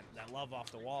get that love off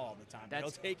the wall all the time, but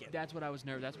he'll take it. That's what I was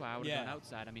nervous. That's why I would have Yeah. gone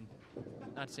outside. I mean,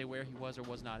 not to say where he was or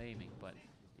was not aiming, but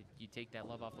you take that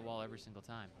love off the wall every single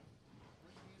time.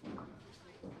 So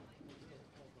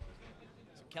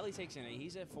Kelly takes in it.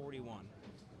 He's at 41.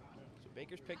 So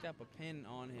Baker's picked up a pin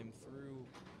on him through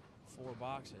 4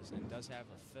 boxes and does have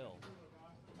a fill.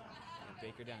 And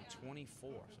Baker down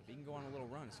 24. So if he can go on a little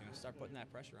run, it's going to start putting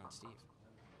that pressure on Steve.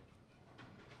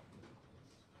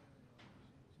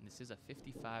 And this is a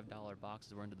 $55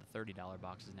 box. We're into the $30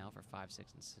 boxes now for 5,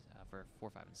 6, and for 4,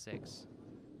 5, and 6.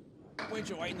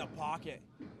 Winchell right in the pocket.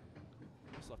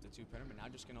 Just left a 2-pinner, but now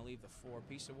just going to leave the 4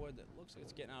 piece of wood that looks like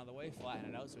it's getting out of the way,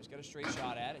 flatten it out, so he's got a straight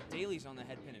shot at it. Daley's on the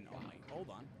head pin, and oh my, hold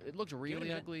on. It looked Give it a really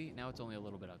minute. ugly. Now it's only a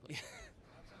little bit ugly.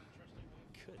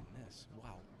 Goodness,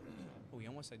 wow. Oh, he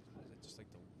almost had, was it just like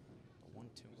the 1,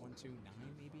 2, 1, 2, 9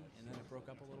 maybe, and then it broke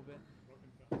up a little bit.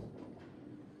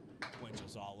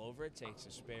 Winchell's all over it, takes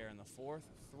a spare in the 4th,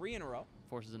 3 in a row.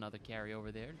 Forces another carry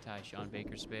over there to tie Shawn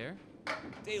Baker's spare.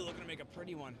 Daley looking to make a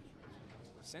pretty one.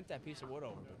 Sent that piece of wood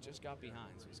over, but just got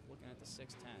behind, so he's looking at the 6-10.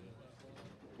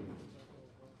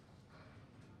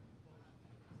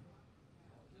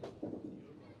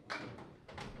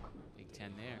 Big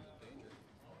 10 there.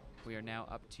 We are now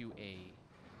up to a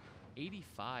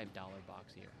 $85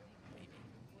 box here.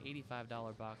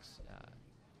 $85 box.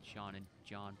 Shawn and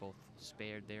Jon both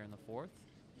spared there in the 4th.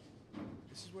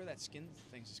 This is where that skin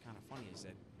thing is kind of funny, is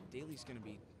that Daley's going to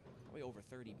be probably over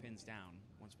 30 pins down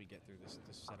once we get through this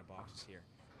set of boxes here.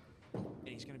 And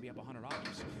he's going to be up $100.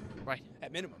 Right.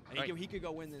 At minimum. And Right. he could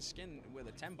go win this skin with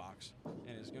a 10 box,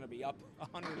 and is going to be up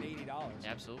 $180.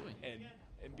 Absolutely.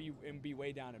 And be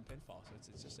way down in pinfall. So it's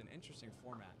just an interesting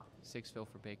format. 6 fill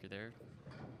for Baker there.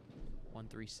 1,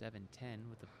 3, 7, 10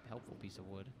 with a helpful piece of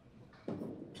wood.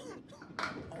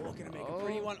 Oh, looking to make a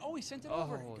pretty one. Oh, he sent it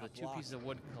over. Oh, Got the two blocked. pieces of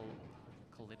wood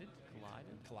collided?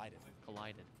 Collided.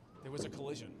 Collided. There was a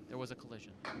collision. There was a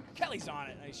collision. Kelly's on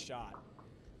it. Nice shot.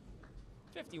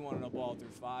 51 on the ball through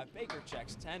 5. Baker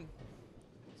checks 10.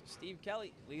 So Steve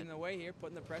Kelly leading the way here,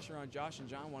 putting the pressure on Josh and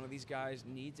John. One of these guys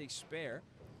needs a spare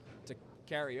to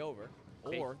carry over,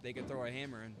 or they could throw a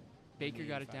hammer and Baker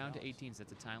got it down to 18, so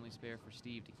that's a timely spare for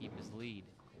Steve to keep his lead.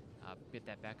 Get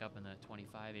that back up in the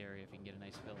 25 area if he can get a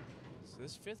nice fill. So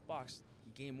this 5th box,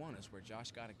 game 1, is where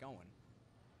Josh got it going.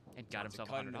 And got himself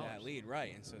cut into $100. that lead,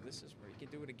 right? And so this is where he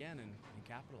can do it again and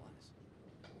capitalize.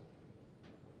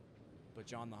 But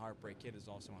John the Heartbreak Kid is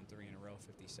also on 3 in a row,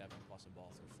 57 plus a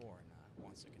ball through 4, and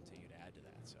wants to continue to add to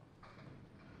that. So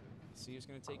let's see who's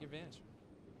going to take advantage.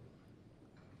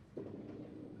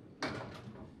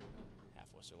 Half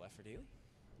whistle left for Daley.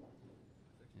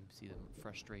 And see the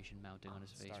frustration mounting on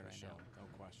his face Start right show, now.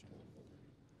 no question.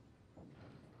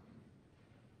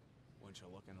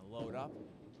 Winchell looking to load up.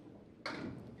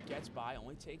 Gets by,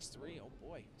 only takes 3. Oh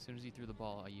boy. As soon as he threw the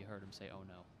ball, you heard him say, "Oh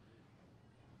no."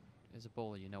 As a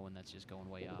bowler, you know when that's just going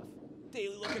way off.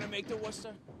 Daley looking to make the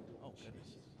Worcester. Oh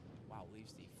goodness. Wow,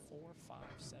 leaves the 4, 5,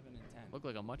 7, and 10. Looked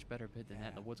like a much better bid than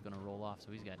that. The wood's going to roll off,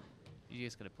 so he's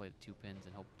just got to play the 2 pins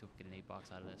and hope to get an 8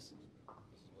 box out of this.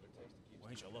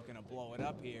 Winchell looking to blow it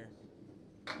up here.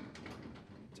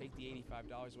 Take the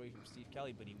 $85 away from Steve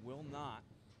Kelly, but he will not.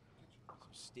 So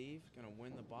Steve gonna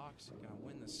win the box, gonna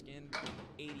win the skin.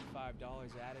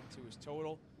 $85 added to his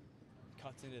total.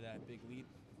 Cuts into that big lead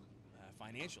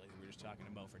financially that we were just talking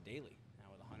about for Daley. Now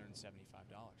with $175.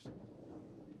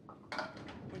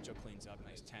 Winchell cleans up,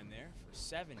 nice 10 there for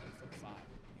 70 for 5.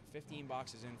 15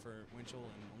 boxes in for Winchell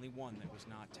and only one that was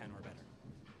not 10 or better.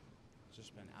 It's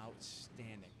just been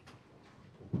outstanding.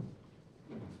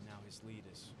 Now his lead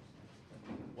is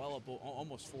well above,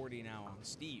 almost 40 now on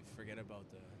Steve. Forget about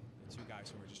the 2 guys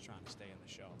who are just trying to stay in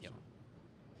the show. Yep.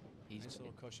 So He's nice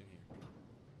little cushion here.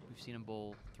 We've seen him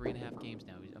bowl 3.5 games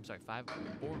now. I'm sorry, 5.5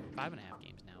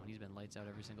 games now, and he's been lights out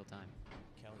every single time.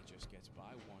 Kelly just gets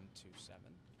by 1, 2, 7.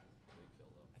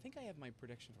 I think I have my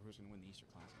prediction for who's going to win the Easter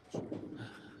Classic this year.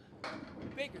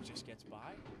 Baker just gets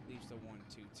by, leaves the 1,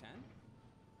 2, 10.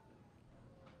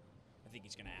 I think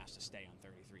he's going to ask to stay on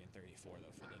 33 and 34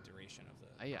 though for the duration of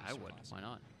the. Yeah, I Easter would. Classic. Why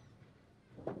not?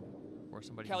 Or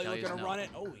somebody. Kelly can tell looking you to no. run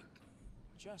it. Oh,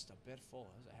 just a bit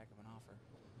full. That was a heck of an offer.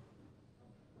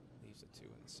 Leaves the 2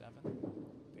 and the 7.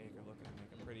 Baker looking to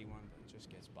make a pretty one, but just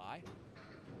gets by.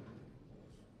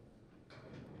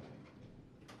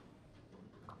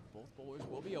 Both bowlers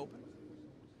will be open.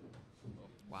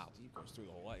 Wow. Steve goes through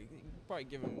the whole lot. You can probably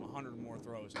give him 100 more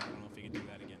throws. I don't know if he can do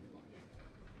that again.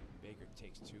 Baker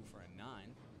takes 2 for a 9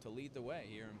 to lead the way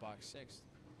here in box 6.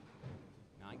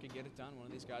 9 could get it done. One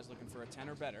of these guys looking for a 10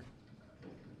 or better.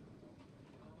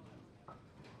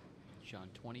 Sean,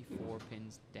 24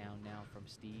 pins down now from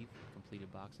Steve,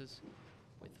 completed boxes,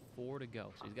 with 4 to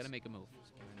go. So he's got to make a move.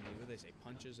 What do they say?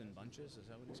 Punches and bunches? Is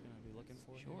that what he's going to be looking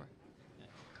for? Sure. Yeah.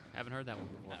 Haven't heard that one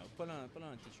before. No, put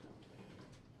on a t-shirt.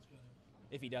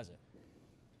 If he does it.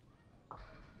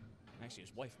 Actually,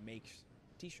 his wife makes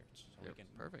t-shirts. So we can,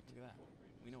 perfect. Look at that.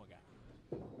 We know a guy.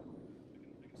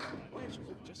 Winchell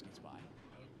just gets by.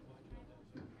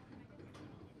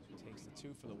 Takes the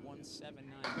 2 for the 1, 7,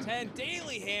 9, 10.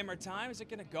 Daley hammer time. Is it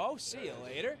going to go? See you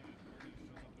later.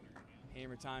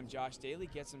 Hammer time. Josh Daley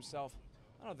gets himself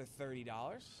another $30.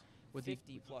 With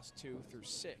 50 plus 2 through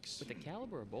 6. With the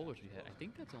caliber of bowlers we've had, I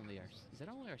think that's only is that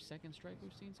only our second strike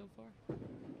we've seen so far?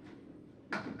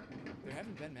 There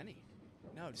haven't been many.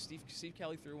 No, Steve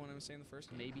Kelly threw one, I was saying, the first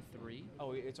game. Maybe 3.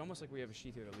 Oh, it's almost like we have a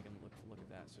sheet here that we can look at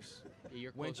that. It's just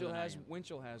You're closer than I am.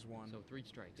 Winchell has one. So 3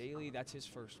 strikes. Daley, that's his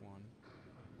first one.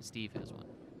 Steve has one.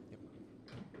 Yep.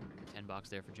 10 box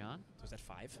there for John. So is that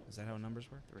 5? Is that how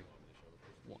numbers work? 3.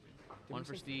 1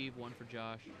 for Steve, 1 for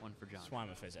Josh, 1 for John. That's why I'm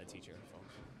a phys ed teacher,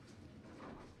 folks.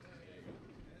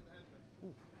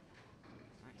 Ooh.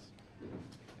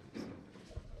 Nice.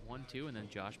 1, 2, and then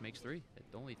Josh makes 3.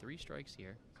 Only 3 strikes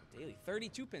here. Daley,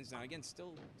 32 pins now. Again,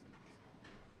 still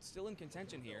in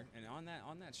contention here, and on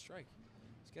that strike,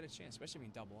 he's got a chance, especially if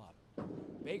he can double up.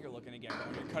 Baker looking to get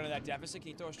going. Cut of that deficit.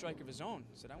 Can he throw a strike of his own?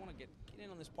 He said, I want to get in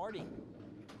on this party.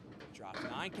 Drops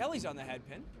 9. Kelly's on the head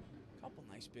pin. Couple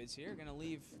nice bids here. Going to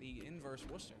leave the inverse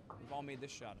Worcester. We've all made this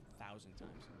shot 1,000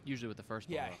 times. Usually with the first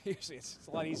ball. Yeah, usually it's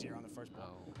a lot easier on the first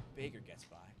ball. Oh. Baker gets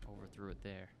by. Overthrew it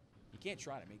there. You can't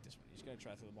try to make this one. You just got to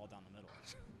try to throw the ball down the middle.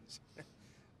 See if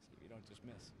you don't just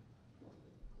miss.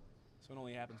 This one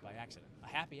only happens by accident. A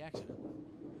happy accident.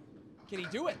 Can he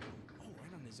do it? Oh,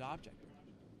 right on his object.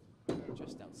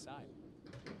 Just outside.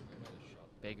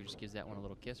 Baker just gives that one a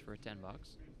little kiss for a 10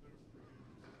 bucks.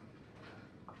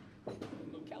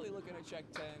 looking to check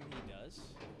 10. He does.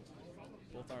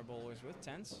 Both our bowlers with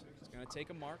 10s. It's going to take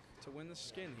a mark to win the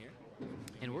skin here.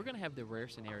 And we're going to have the rare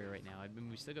scenario right now. I mean,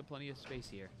 we still got plenty of space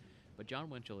here. But Jon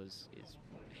Winchell is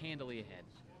handily ahead.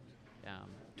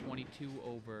 22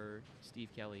 over Steve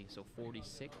Kelly, so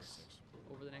 46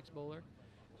 over the next bowler.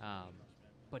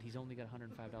 But he's only got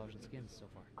 $105 in skins so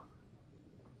far.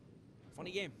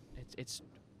 Funny game. It's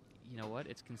you know what?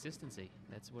 It's consistency.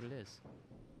 That's what it is.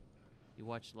 You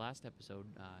watched last episode,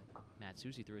 Matt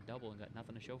Susie threw a double and got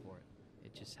nothing to show for it.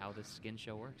 It's just how this skin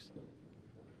show works.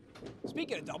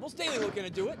 Speaking of doubles, Daley looking to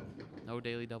do it. No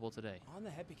daily double today. On the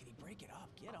head, can he break it up?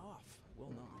 Get off. Will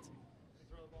not.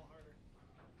 Throw the ball harder.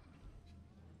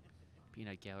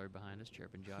 Peanut Gallery behind us,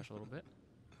 chirping Josh a little bit.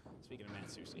 Speaking of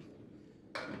Matt Susie.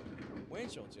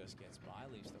 Winchell just gets by,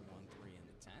 leaves the 1-3 and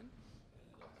the 10.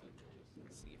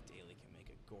 Let's see if Daley can make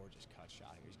a gorgeous cut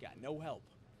shot here. He's got no help.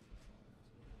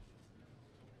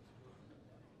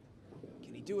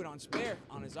 Can he do it on spare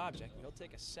on his object? He'll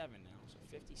take a 7 now. So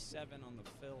 57 on the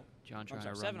fill. John trying to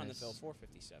run 7 on the this. fill,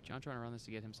 457. John trying to run this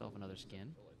to get himself another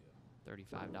skin.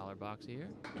 $35 box here.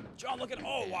 John looking,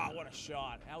 oh wow, what a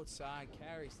shot. Outside,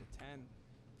 carries the 10.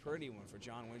 Pretty one for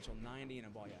Jon Winchell, 90 and a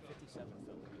ball. Yeah, 57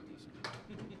 fill, pretty decent.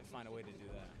 They find a way to do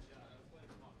that.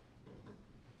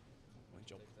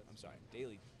 Winchell, I'm sorry,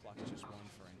 Daley plucks just one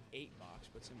for an 8 box,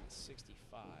 puts him at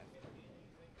 65.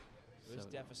 So his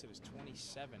deficit is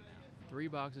 27 now. 3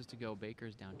 boxes to go.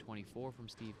 Baker's down 24 from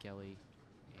Steve Kelly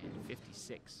and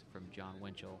 56 from Jon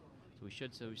Winchell. So we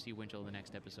should see Winchell in the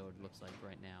next episode, looks like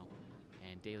right now.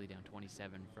 And Daley down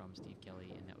 27 from Steve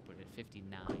Kelly, and that would put it at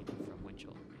 59 from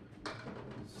Winchell.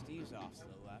 Steve's off to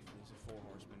the left. There's a 4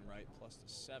 horseman right, plus the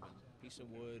 7. Piece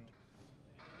of wood.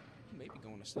 Maybe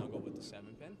going to snuggle with the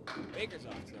 7 pin. Baker's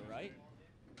off to the right.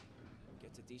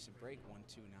 Gets a decent break,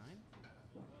 1-2-9.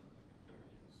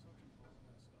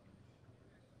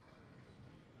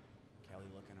 Kelly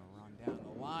looking to run down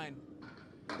the line.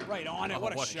 Right on it.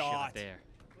 What a shot there.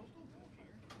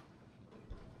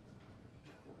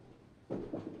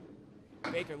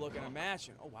 Baker looking to match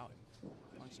it. Oh, wow.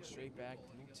 Punch it straight back.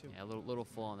 2. Yeah, a little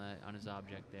full on that on his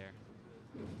object there.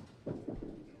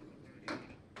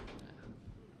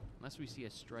 Unless we see a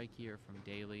strike here from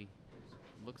Daley,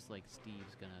 looks like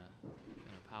Steve's gonna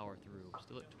power through.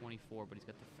 Still at 24, but he's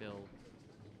got the fill.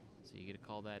 So you get to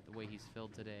call that the way he's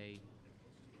filled today.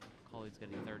 Colley's got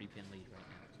a 30-pin lead right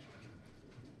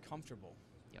now. Comfortable.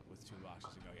 Yep. With 2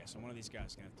 boxes to go. Yeah, so one of these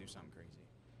guys is going to have to do something crazy.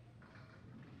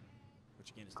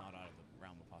 Which, again, is not out of the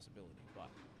realm of possibility, but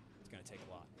it's going to take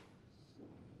a lot.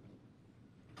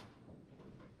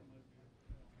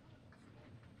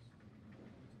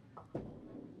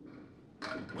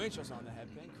 Winchell's on the head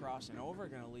pin, crossing over,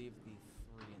 going to leave the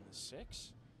 3 and the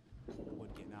 6.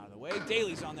 Wood getting out of the way.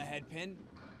 Daley's on the head pin.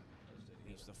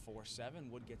 Leaves the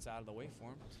 4-7. Wood gets out of the way for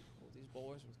him. Both these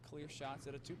bowlers with clear shots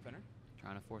at a 2-pinner.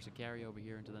 Trying to force a carry over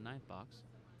here into the 9th box.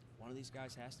 One of these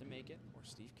guys has to make it, or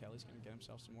Steve Kelly's going to get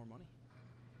himself some more money.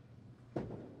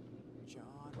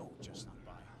 John, oh, just not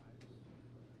by.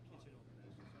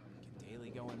 Can Daley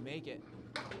go and make it?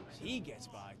 He gets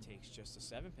by, takes just a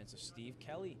 7-pin. So Steve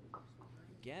Kelly,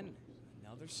 again,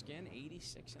 another skin,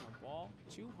 86 in a ball,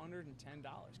 $210.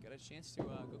 Got a chance to go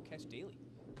catch Daley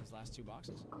his last 2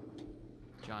 boxes.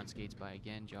 John skates by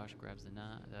again. Josh grabs the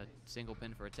single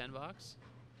pin for a 10 box.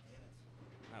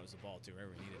 That was the ball too,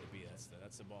 wherever it needed to be.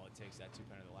 That's the ball it takes, that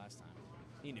 2-pinner the last time.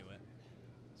 He knew it.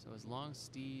 So as long as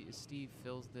Steve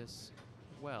fills this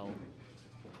well,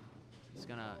 he's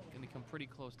gonna come pretty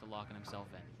close to locking himself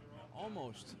in.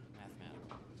 Almost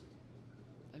mathematical.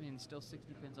 I mean, still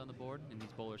 60 pins on the board, and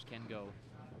these bowlers can go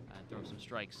and throw some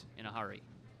strikes in a hurry.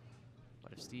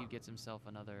 But if Steve gets himself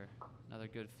another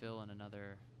good fill and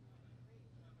another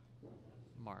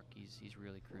mark, he's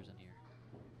really cruising here.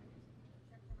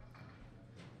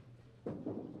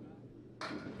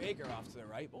 Baker off to the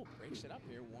right. Oh, breaks it up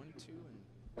here. 1, 2,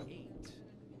 and 8.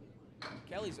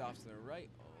 Kelly's off to the right.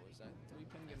 Oh, is that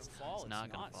 3-pin going to fall? It's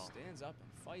not going to fall. Stands up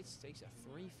and fights. Takes a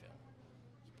 3 fill.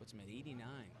 Puts him at 89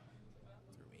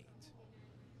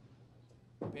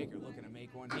 through 8. Baker looking to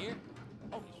make one here.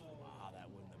 Oh, wow, that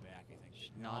wood in the back, I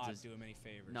think. Did not do him any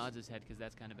favors. Nods his head because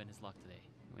that's kind of been his luck today.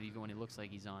 Even when he looks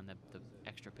like he's on, the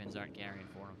extra pins aren't carrying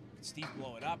for him. Steve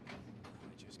blow it up.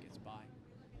 It just gets by.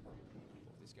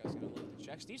 This guy's going to look the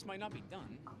check. Steve's might not be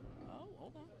done. Oh,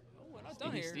 hold on. Oh, we're not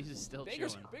done here. Steve is still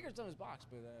Baker's chilling. done his box,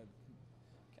 but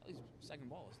Kelly's second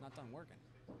ball is not done working.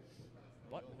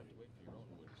 But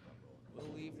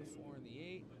we'll leave the 4 and the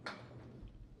 8.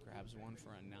 Grabs one for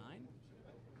a 9.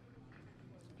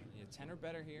 A 10 or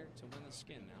better here to win the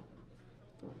skin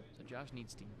now. So Josh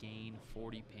needs to gain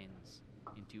 40 pins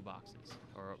in 2 boxes,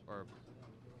 or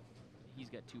he's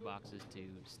got 2 boxes to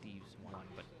Steve's 1,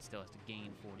 but still has to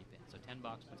gain 40 pins. So 10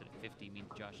 boxes puts it at 50, means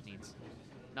Josh needs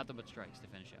nothing but strikes to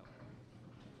finish out.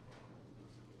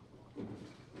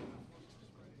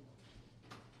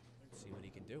 See what he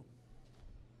can do.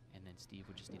 And then Steve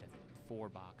would just need a 4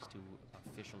 box to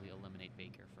officially eliminate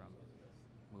Baker from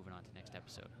moving on to next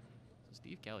episode. So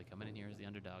Steve Kelly coming in here as the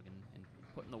underdog and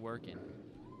putting the work in.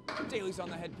 Daley's on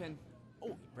the head pin. Oh,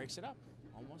 he breaks it up.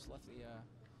 Almost left the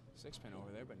 6 pin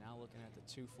over there, but now looking at the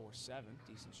 2-4-7.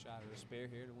 Decent shot at a spare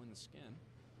here to win the skin.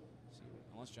 See,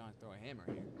 unless John throw a hammer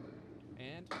here.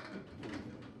 And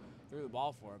threw the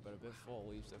ball for it, but a bit full.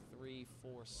 Leaves the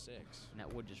 3-4-6. And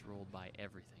that wood just rolled by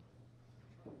everything.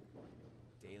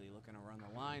 Daley looking to run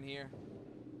the line here.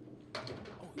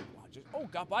 Oh,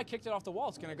 got by, kicked it off the wall.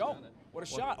 It's going to go. What a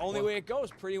shot. Only way it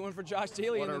goes. Pretty one for Josh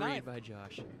Daley in the ninth. What a read by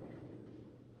Josh.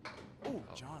 Ooh,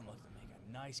 John looked to make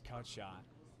a nice cut shot.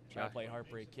 Try to play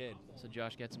Heartbreak Kid. So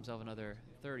Josh gets himself another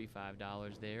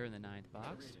 $35 there in the 9th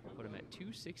box. Put him at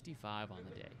 265 on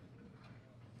the day.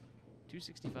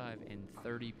 265 and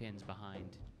 30 pins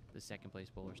behind the 2nd place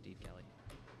bowler, Steve Kelly.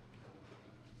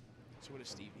 So what does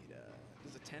Steve need?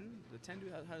 Does the 10 do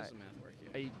that? How does the math work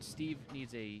here? Steve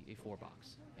needs a 4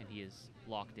 box, and he is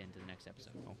locked into the next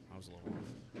episode. Oh, I was a little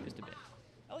off. Just a bit.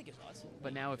 I like his odds.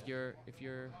 But now if you're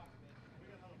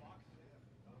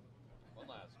One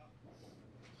last.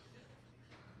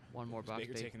 one more box.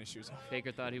 Baker taking his shoes off.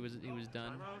 Baker thought he was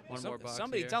done. One more box.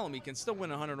 Somebody here. tell him he can still win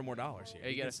 $100 or more here.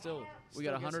 Hey, we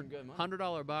got a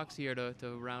 $100 box here to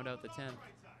round out the 10th.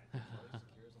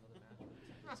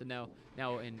 So now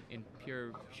in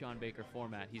pure Shawn Baker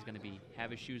format, he's going to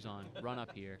have his shoes on, run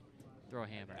up here, throw a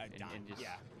hammer, and just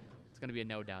it's going to be a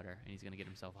no doubter, and he's going to get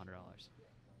himself $100.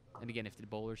 And again, if the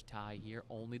bowlers tie here,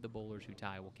 only the bowlers who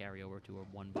tie will carry over to a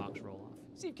 1 box roll off.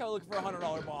 Steve Kelly looking for a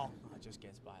 $100 ball. Oh, it just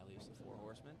gets by, leaves the 4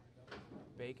 horsemen.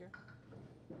 Baker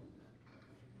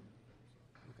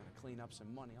looking to clean up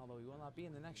some money, although he will not be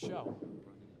in the next show.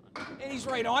 And he's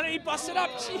right on it. He busted up.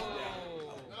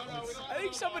 I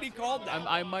think somebody called that.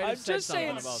 I might have said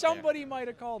something about that. Somebody might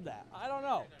have called that. I don't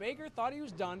know. Baker thought he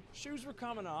was done. Shoes were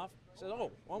coming off. Said,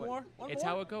 "Oh, one more." It's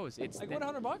how it goes. It's like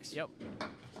 $100. Yep.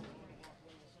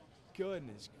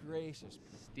 Goodness gracious.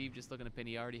 Steve just looking to pin.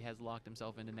 He already has locked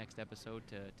himself into next episode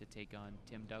to take on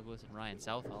Tim Douglas and Ryan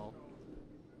Southall.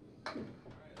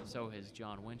 So has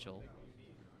Jon Winchell.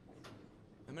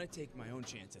 I'm going to take my own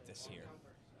chance at this here.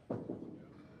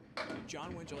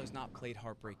 Jon Winchell has not played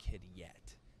Heartbreak Kid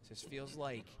yet. So this feels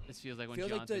like when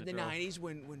John's like the 90s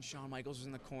when Shawn Michaels was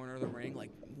in the corner of the ring,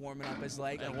 like warming up his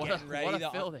leg, like what getting ready.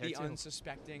 The too.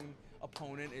 Unsuspecting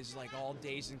opponent is like all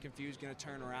dazed and confused, going to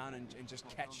turn around and just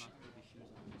catch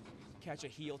a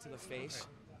heel to the face.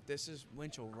 This is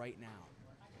Winchell right now.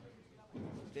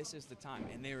 This is the time,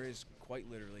 and there is quite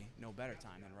literally no better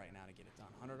time than right now to get it done.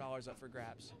 $100 up for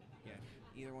grabs. Yeah,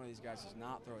 either one of these guys does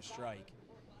not throw a strike.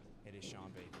 It is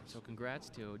Shawn Baker. So congrats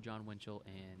to Jon Winchell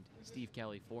and Steve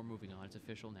Kelly for moving on. It's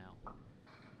official now.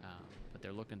 But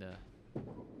they're looking to...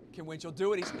 Can Winchell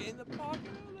do it? He's in the pocket.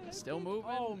 Still moving.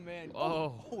 Oh, man.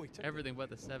 Oh, everything but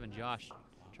the 7. Josh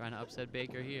trying to upset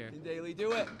Baker here. Can Daley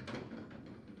do it?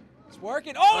 It's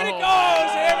working. Oh, and it goes!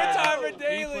 Hammer time for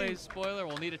Daley. He plays spoiler.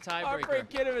 We'll need a tiebreaker. Heartbreak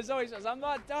Kid of his always says, I'm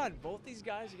not done. Both these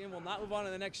guys, again, will not move on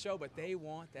to the next show, but they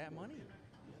want that money.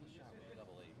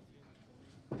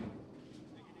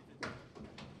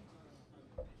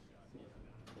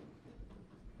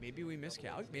 Maybe we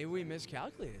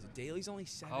miscalculated. Daley's only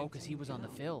 7. Oh, because he was on the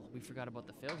fill. We forgot about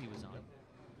the fill he was on.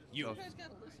 You guys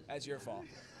gotta listen. That's your fault.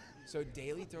 So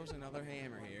Daley throws another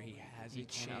hammer here. He has a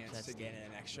chance to get in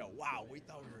the next show. Wow, we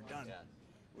thought we were done.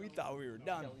 We thought we were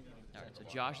done. All right, so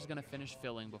Josh is going to finish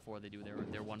filling before they do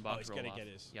their 1 box roll-off. He's got to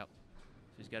get his. Yep.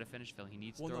 So he's got to finish filling. He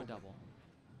needs to throw a double.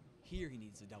 Here he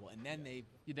needs a double, and then they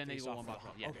do 1 box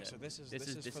roll. Yeah. Okay, so this is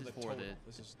for the total.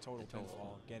 This is total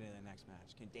pinfall. Get in the next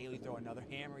match. Can Daley throw another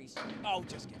hammer? Just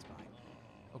gets by.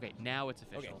 Okay, now it's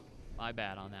official. Okay. My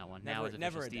bad on that one. Now it's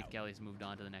official. Steve Kelly's moved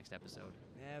on to the next episode.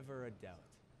 Never a doubt.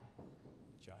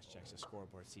 Josh checks the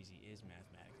scoreboard, sees he is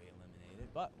mathematically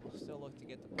eliminated, but we'll still look to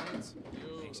get the points.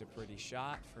 Makes a pretty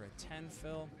shot for a 10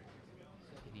 fill.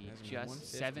 He needs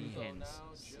just 7 pins.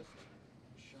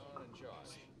 Shawn and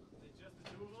Josh.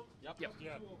 Yep.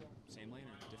 Same lane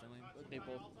or different lane? They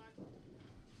both.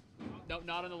 No,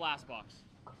 not in the last box.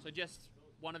 So just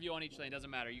one of you on each lane. Doesn't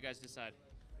matter. You guys decide.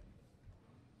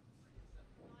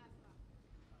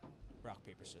 Rock,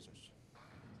 paper, scissors.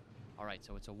 All right,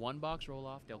 so it's a 1 box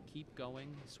roll-off. They'll keep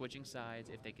going, switching sides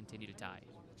if they continue to tie.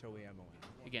 Until we have a win.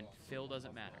 Again, fill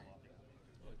doesn't matter.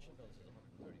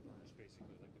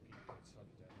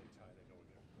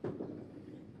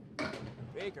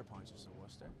 Baker punches the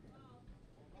Worcester.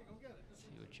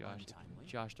 Untimely.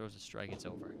 Josh throws a strike. It's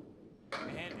over.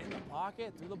 And in the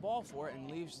pocket, threw the ball for it, and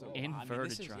leaves the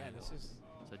Inverted this triangle. Is, yeah, this is.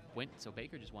 So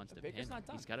Baker just wants to Baker's pin. not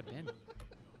done. He's got a pin.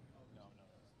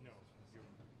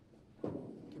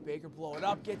 Can Baker blow it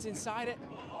up? Gets inside it.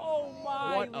 Oh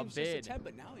my! What a leaves just bid. 10,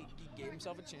 but now he gave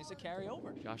himself a chance to carry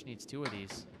over. Josh needs 2 of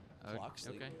these. Clock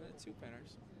sleeping Okay. at 2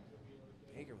 pinners.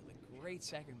 Baker with a great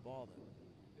second ball to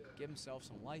give himself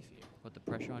some life here. Put the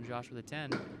pressure on Josh with a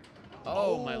 10.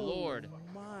 Oh my lord.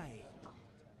 My.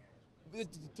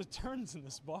 The turns in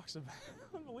this box are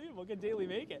unbelievable. Can Daley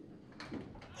make it?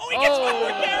 Oh, he gets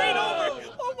carried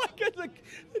over. Oh my god,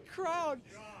 the crowd.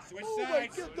 My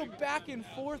god, the back and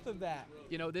forth of that.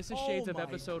 You know, this is shades of my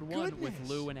episode 1 with goodness.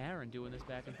 Lou and Aaron doing this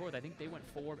back and forth. I think they went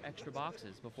 4 extra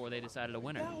boxes before they decided a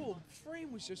winner. That whole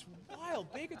frame was just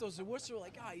wild. Baker throws the Worcester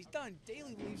like, he's done.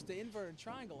 Daley leaves the inverted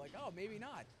triangle like, maybe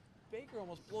not. Baker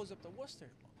almost blows up the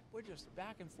Worcester. We're just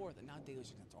back and forth, and now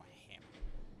Daley's just going to throw a hammer.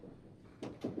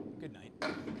 Good night.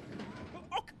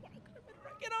 Oh, come on.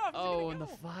 Get off. Oh, and the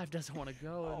 5 doesn't want to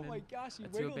go. Oh and my gosh, he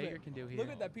Let's see what wiggled Baker it. can do here. Look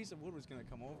at that piece of wood was going to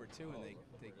come over too, and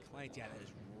they clanked. Yeah, that is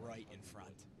right in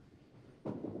front.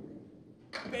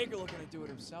 Baker looking to do it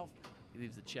himself. He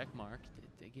leaves the check mark.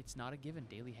 It's not a given.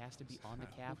 Daley has to be on the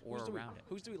cap or around it.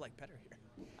 Who's do we like better here?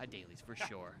 Daley's for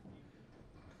sure.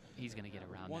 He's going to get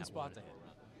around One that spot wood. to hit.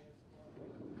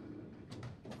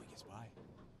 Oh, he gets by.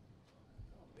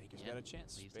 Baker's Yeah, got a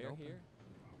chance. leaves it Spare open. here.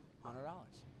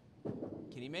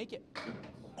 $100. Can he make it?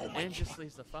 Oh my And just God.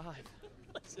 leaves the 5.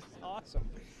 This is awesome.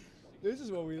 This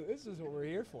is what we're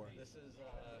here for. This is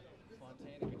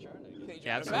Fontana Kacharnik.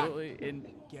 Yeah, absolutely. And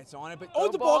Gets on it, but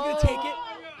the ball gonna take it.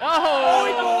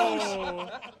 oh!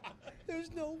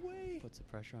 There's no way. Puts the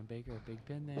pressure on Baker. A big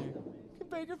pin there. Can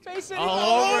Baker face it?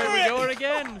 All over it. We're going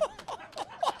again.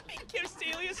 He gives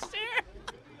Daley a stare.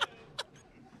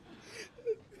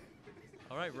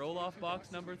 All right, roll off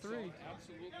box number 3.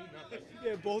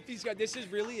 Yeah, both these guys. This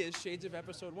really is shades of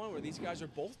episode 1, where these guys are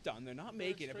both done. They're not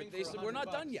making it, but they said we're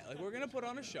not done yet. Like, we're gonna put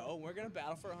on a show. And we're gonna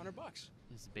battle for $100.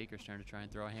 This is Baker's turn to try and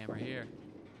throw a hammer here.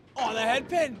 Oh, the head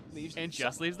pin leaves And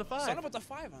just leaves the 5. Son about the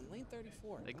 5 on lane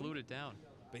 34. They glued it down.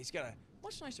 But he's got a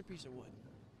much nicer piece of wood.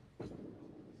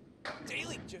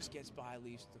 Daley just gets by,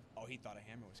 leaves the. Oh, he thought a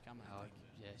hammer was coming. I Oh, think.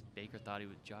 yeah, Baker thought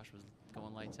Josh was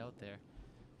going lights out there.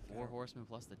 4 horsemen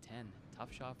plus the 10.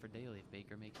 Tough shot for Daley if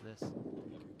Baker makes this.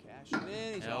 Cash it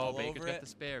in. He's Oh, all Baker's over got it. the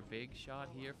spare. Big shot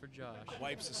here for Josh.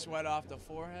 Wipes the sweat off the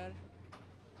forehead.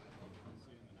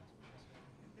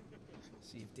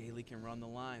 See if Daley can run the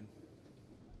line.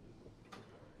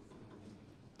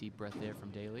 Deep breath there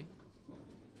from Daley.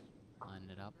 Lining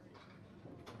it up.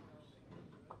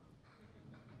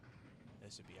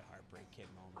 This would be a heartbreak kid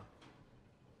moment.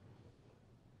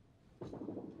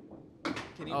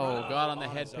 Oh, got on the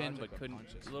head his pin, arms, but like couldn't.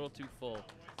 punches. A little too full.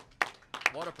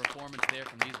 What a performance there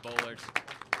from these bowlers.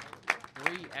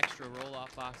 3 extra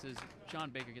roll-off boxes.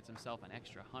 Shawn Baker gets himself an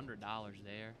extra $100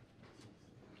 there.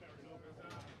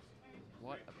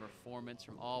 What a performance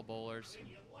from all bowlers.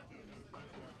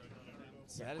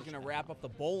 So that is going to wrap up the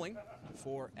bowling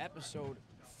for episode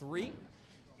 3.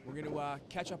 We're going to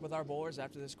catch up with our bowlers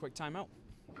after this quick timeout.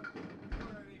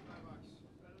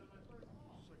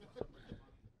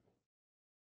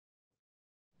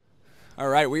 All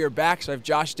right, we are back. So I have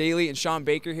Josh Daley and Shawn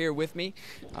Baker here with me.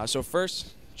 So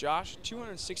first, Josh,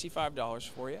 $265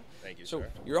 for you. Thank you, so sir.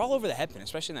 You're all over the head pin,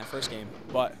 especially in that first game,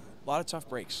 but a lot of tough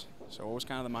breaks. So what was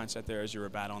kind of the mindset there as you were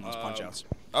battling those punch-outs?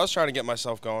 I was trying to get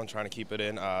myself going, trying to keep it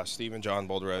in. Steve and John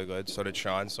bowled really good, so did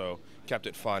Shawn, so kept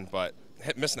it fun. But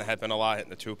missing the head pin a lot, hitting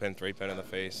the 2-pin, 3-pin in the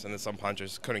face, and then some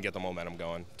punches couldn't get the momentum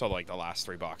going till like the last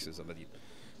 3 boxes of the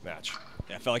match.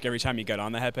 Yeah, I felt like every time you got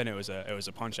on the head pin, it was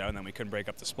a punch out, and then we couldn't break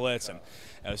up the splits, and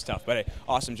it was tough. But hey,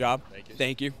 awesome job.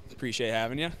 Thank you. Appreciate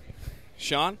having you.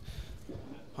 Shawn,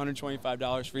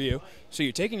 $125 for you. So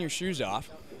you're taking your shoes off,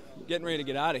 getting ready to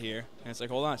get out of here, and it's like,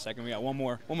 hold on a second, we got one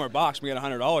more box. We got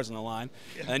 $100 on the line,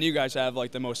 and then you guys have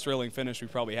like the most thrilling finish we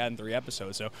probably had in 3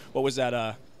 episodes. So what was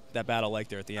that battle like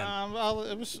there at the end? Well,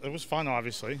 it was fun,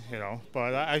 obviously,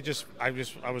 but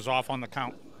I was off on the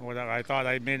count. Whatever. I thought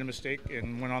I made a mistake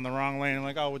and went on the wrong lane. And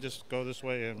like, we'll just go this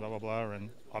way and blah blah blah.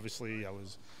 And obviously, I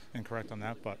was incorrect on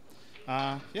that. But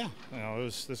yeah, it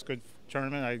was this good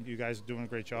tournament. You guys are doing a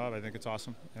great job. I think it's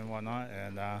awesome and whatnot.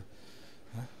 And yeah.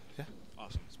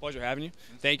 Awesome. It's a pleasure having you.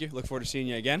 Thank you. Look forward to seeing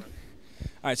you again.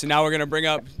 All right, so now we're going to bring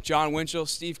up Jon Winchell,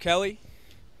 Steve Kelly.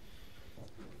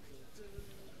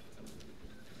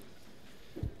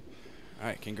 All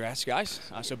right, congrats, guys.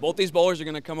 So both these bowlers are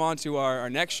going to come on to our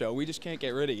next show. We just can't get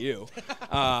rid of you.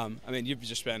 I mean, you've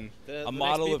just been a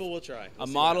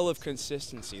model of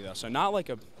consistency, though. So not like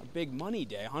a big money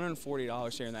day,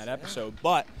 $140 here in that episode,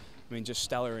 but I mean, just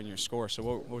stellar in your score. So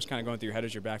what was kind of going through your head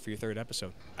as you're back for your third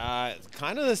episode?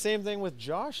 Kind of the same thing with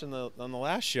Josh on the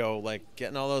last show, like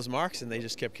getting all those marks, and they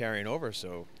just kept carrying over.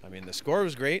 So I mean, the score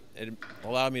was great. It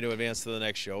allowed me to advance to the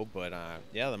next show, but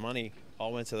yeah, the money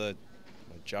all went to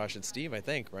Josh and Steve, I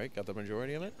think, right? Got the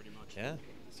majority of it? Pretty much. Yeah.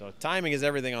 So timing is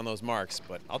everything on those marks,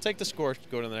 but I'll take the score to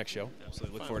go to the next show.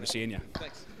 Absolutely. Look forward to seeing you.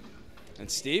 Thanks. And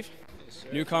Steve,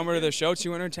 newcomer to the show,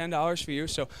 $210 for you.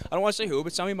 So I don't want to say who,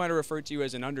 but somebody might have referred to you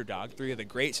as an underdog, 3 of the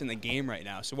greats in the game right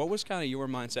now. So what was kind of your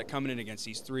mindset coming in against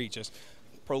these 3 just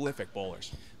prolific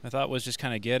bowlers? My thought was just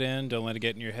kind of get in, don't let it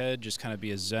get in your head, just kind of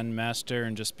be a Zen master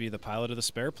and just be the pilot of the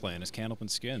spare plane as Candlepin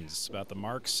Skins. It's about the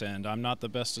marks, and I'm not the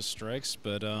best of strikes,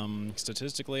 but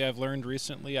statistically I've learned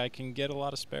recently I can get a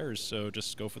lot of spares, so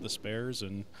just go for the spares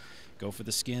and go for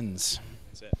the skins.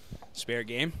 That's it. Spare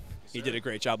game. You did a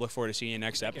great job. Look forward to seeing you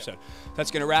next episode.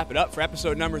 That's going to wrap it up for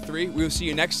episode number 3. We will see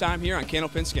you next time here on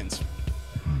Candlepin Skins.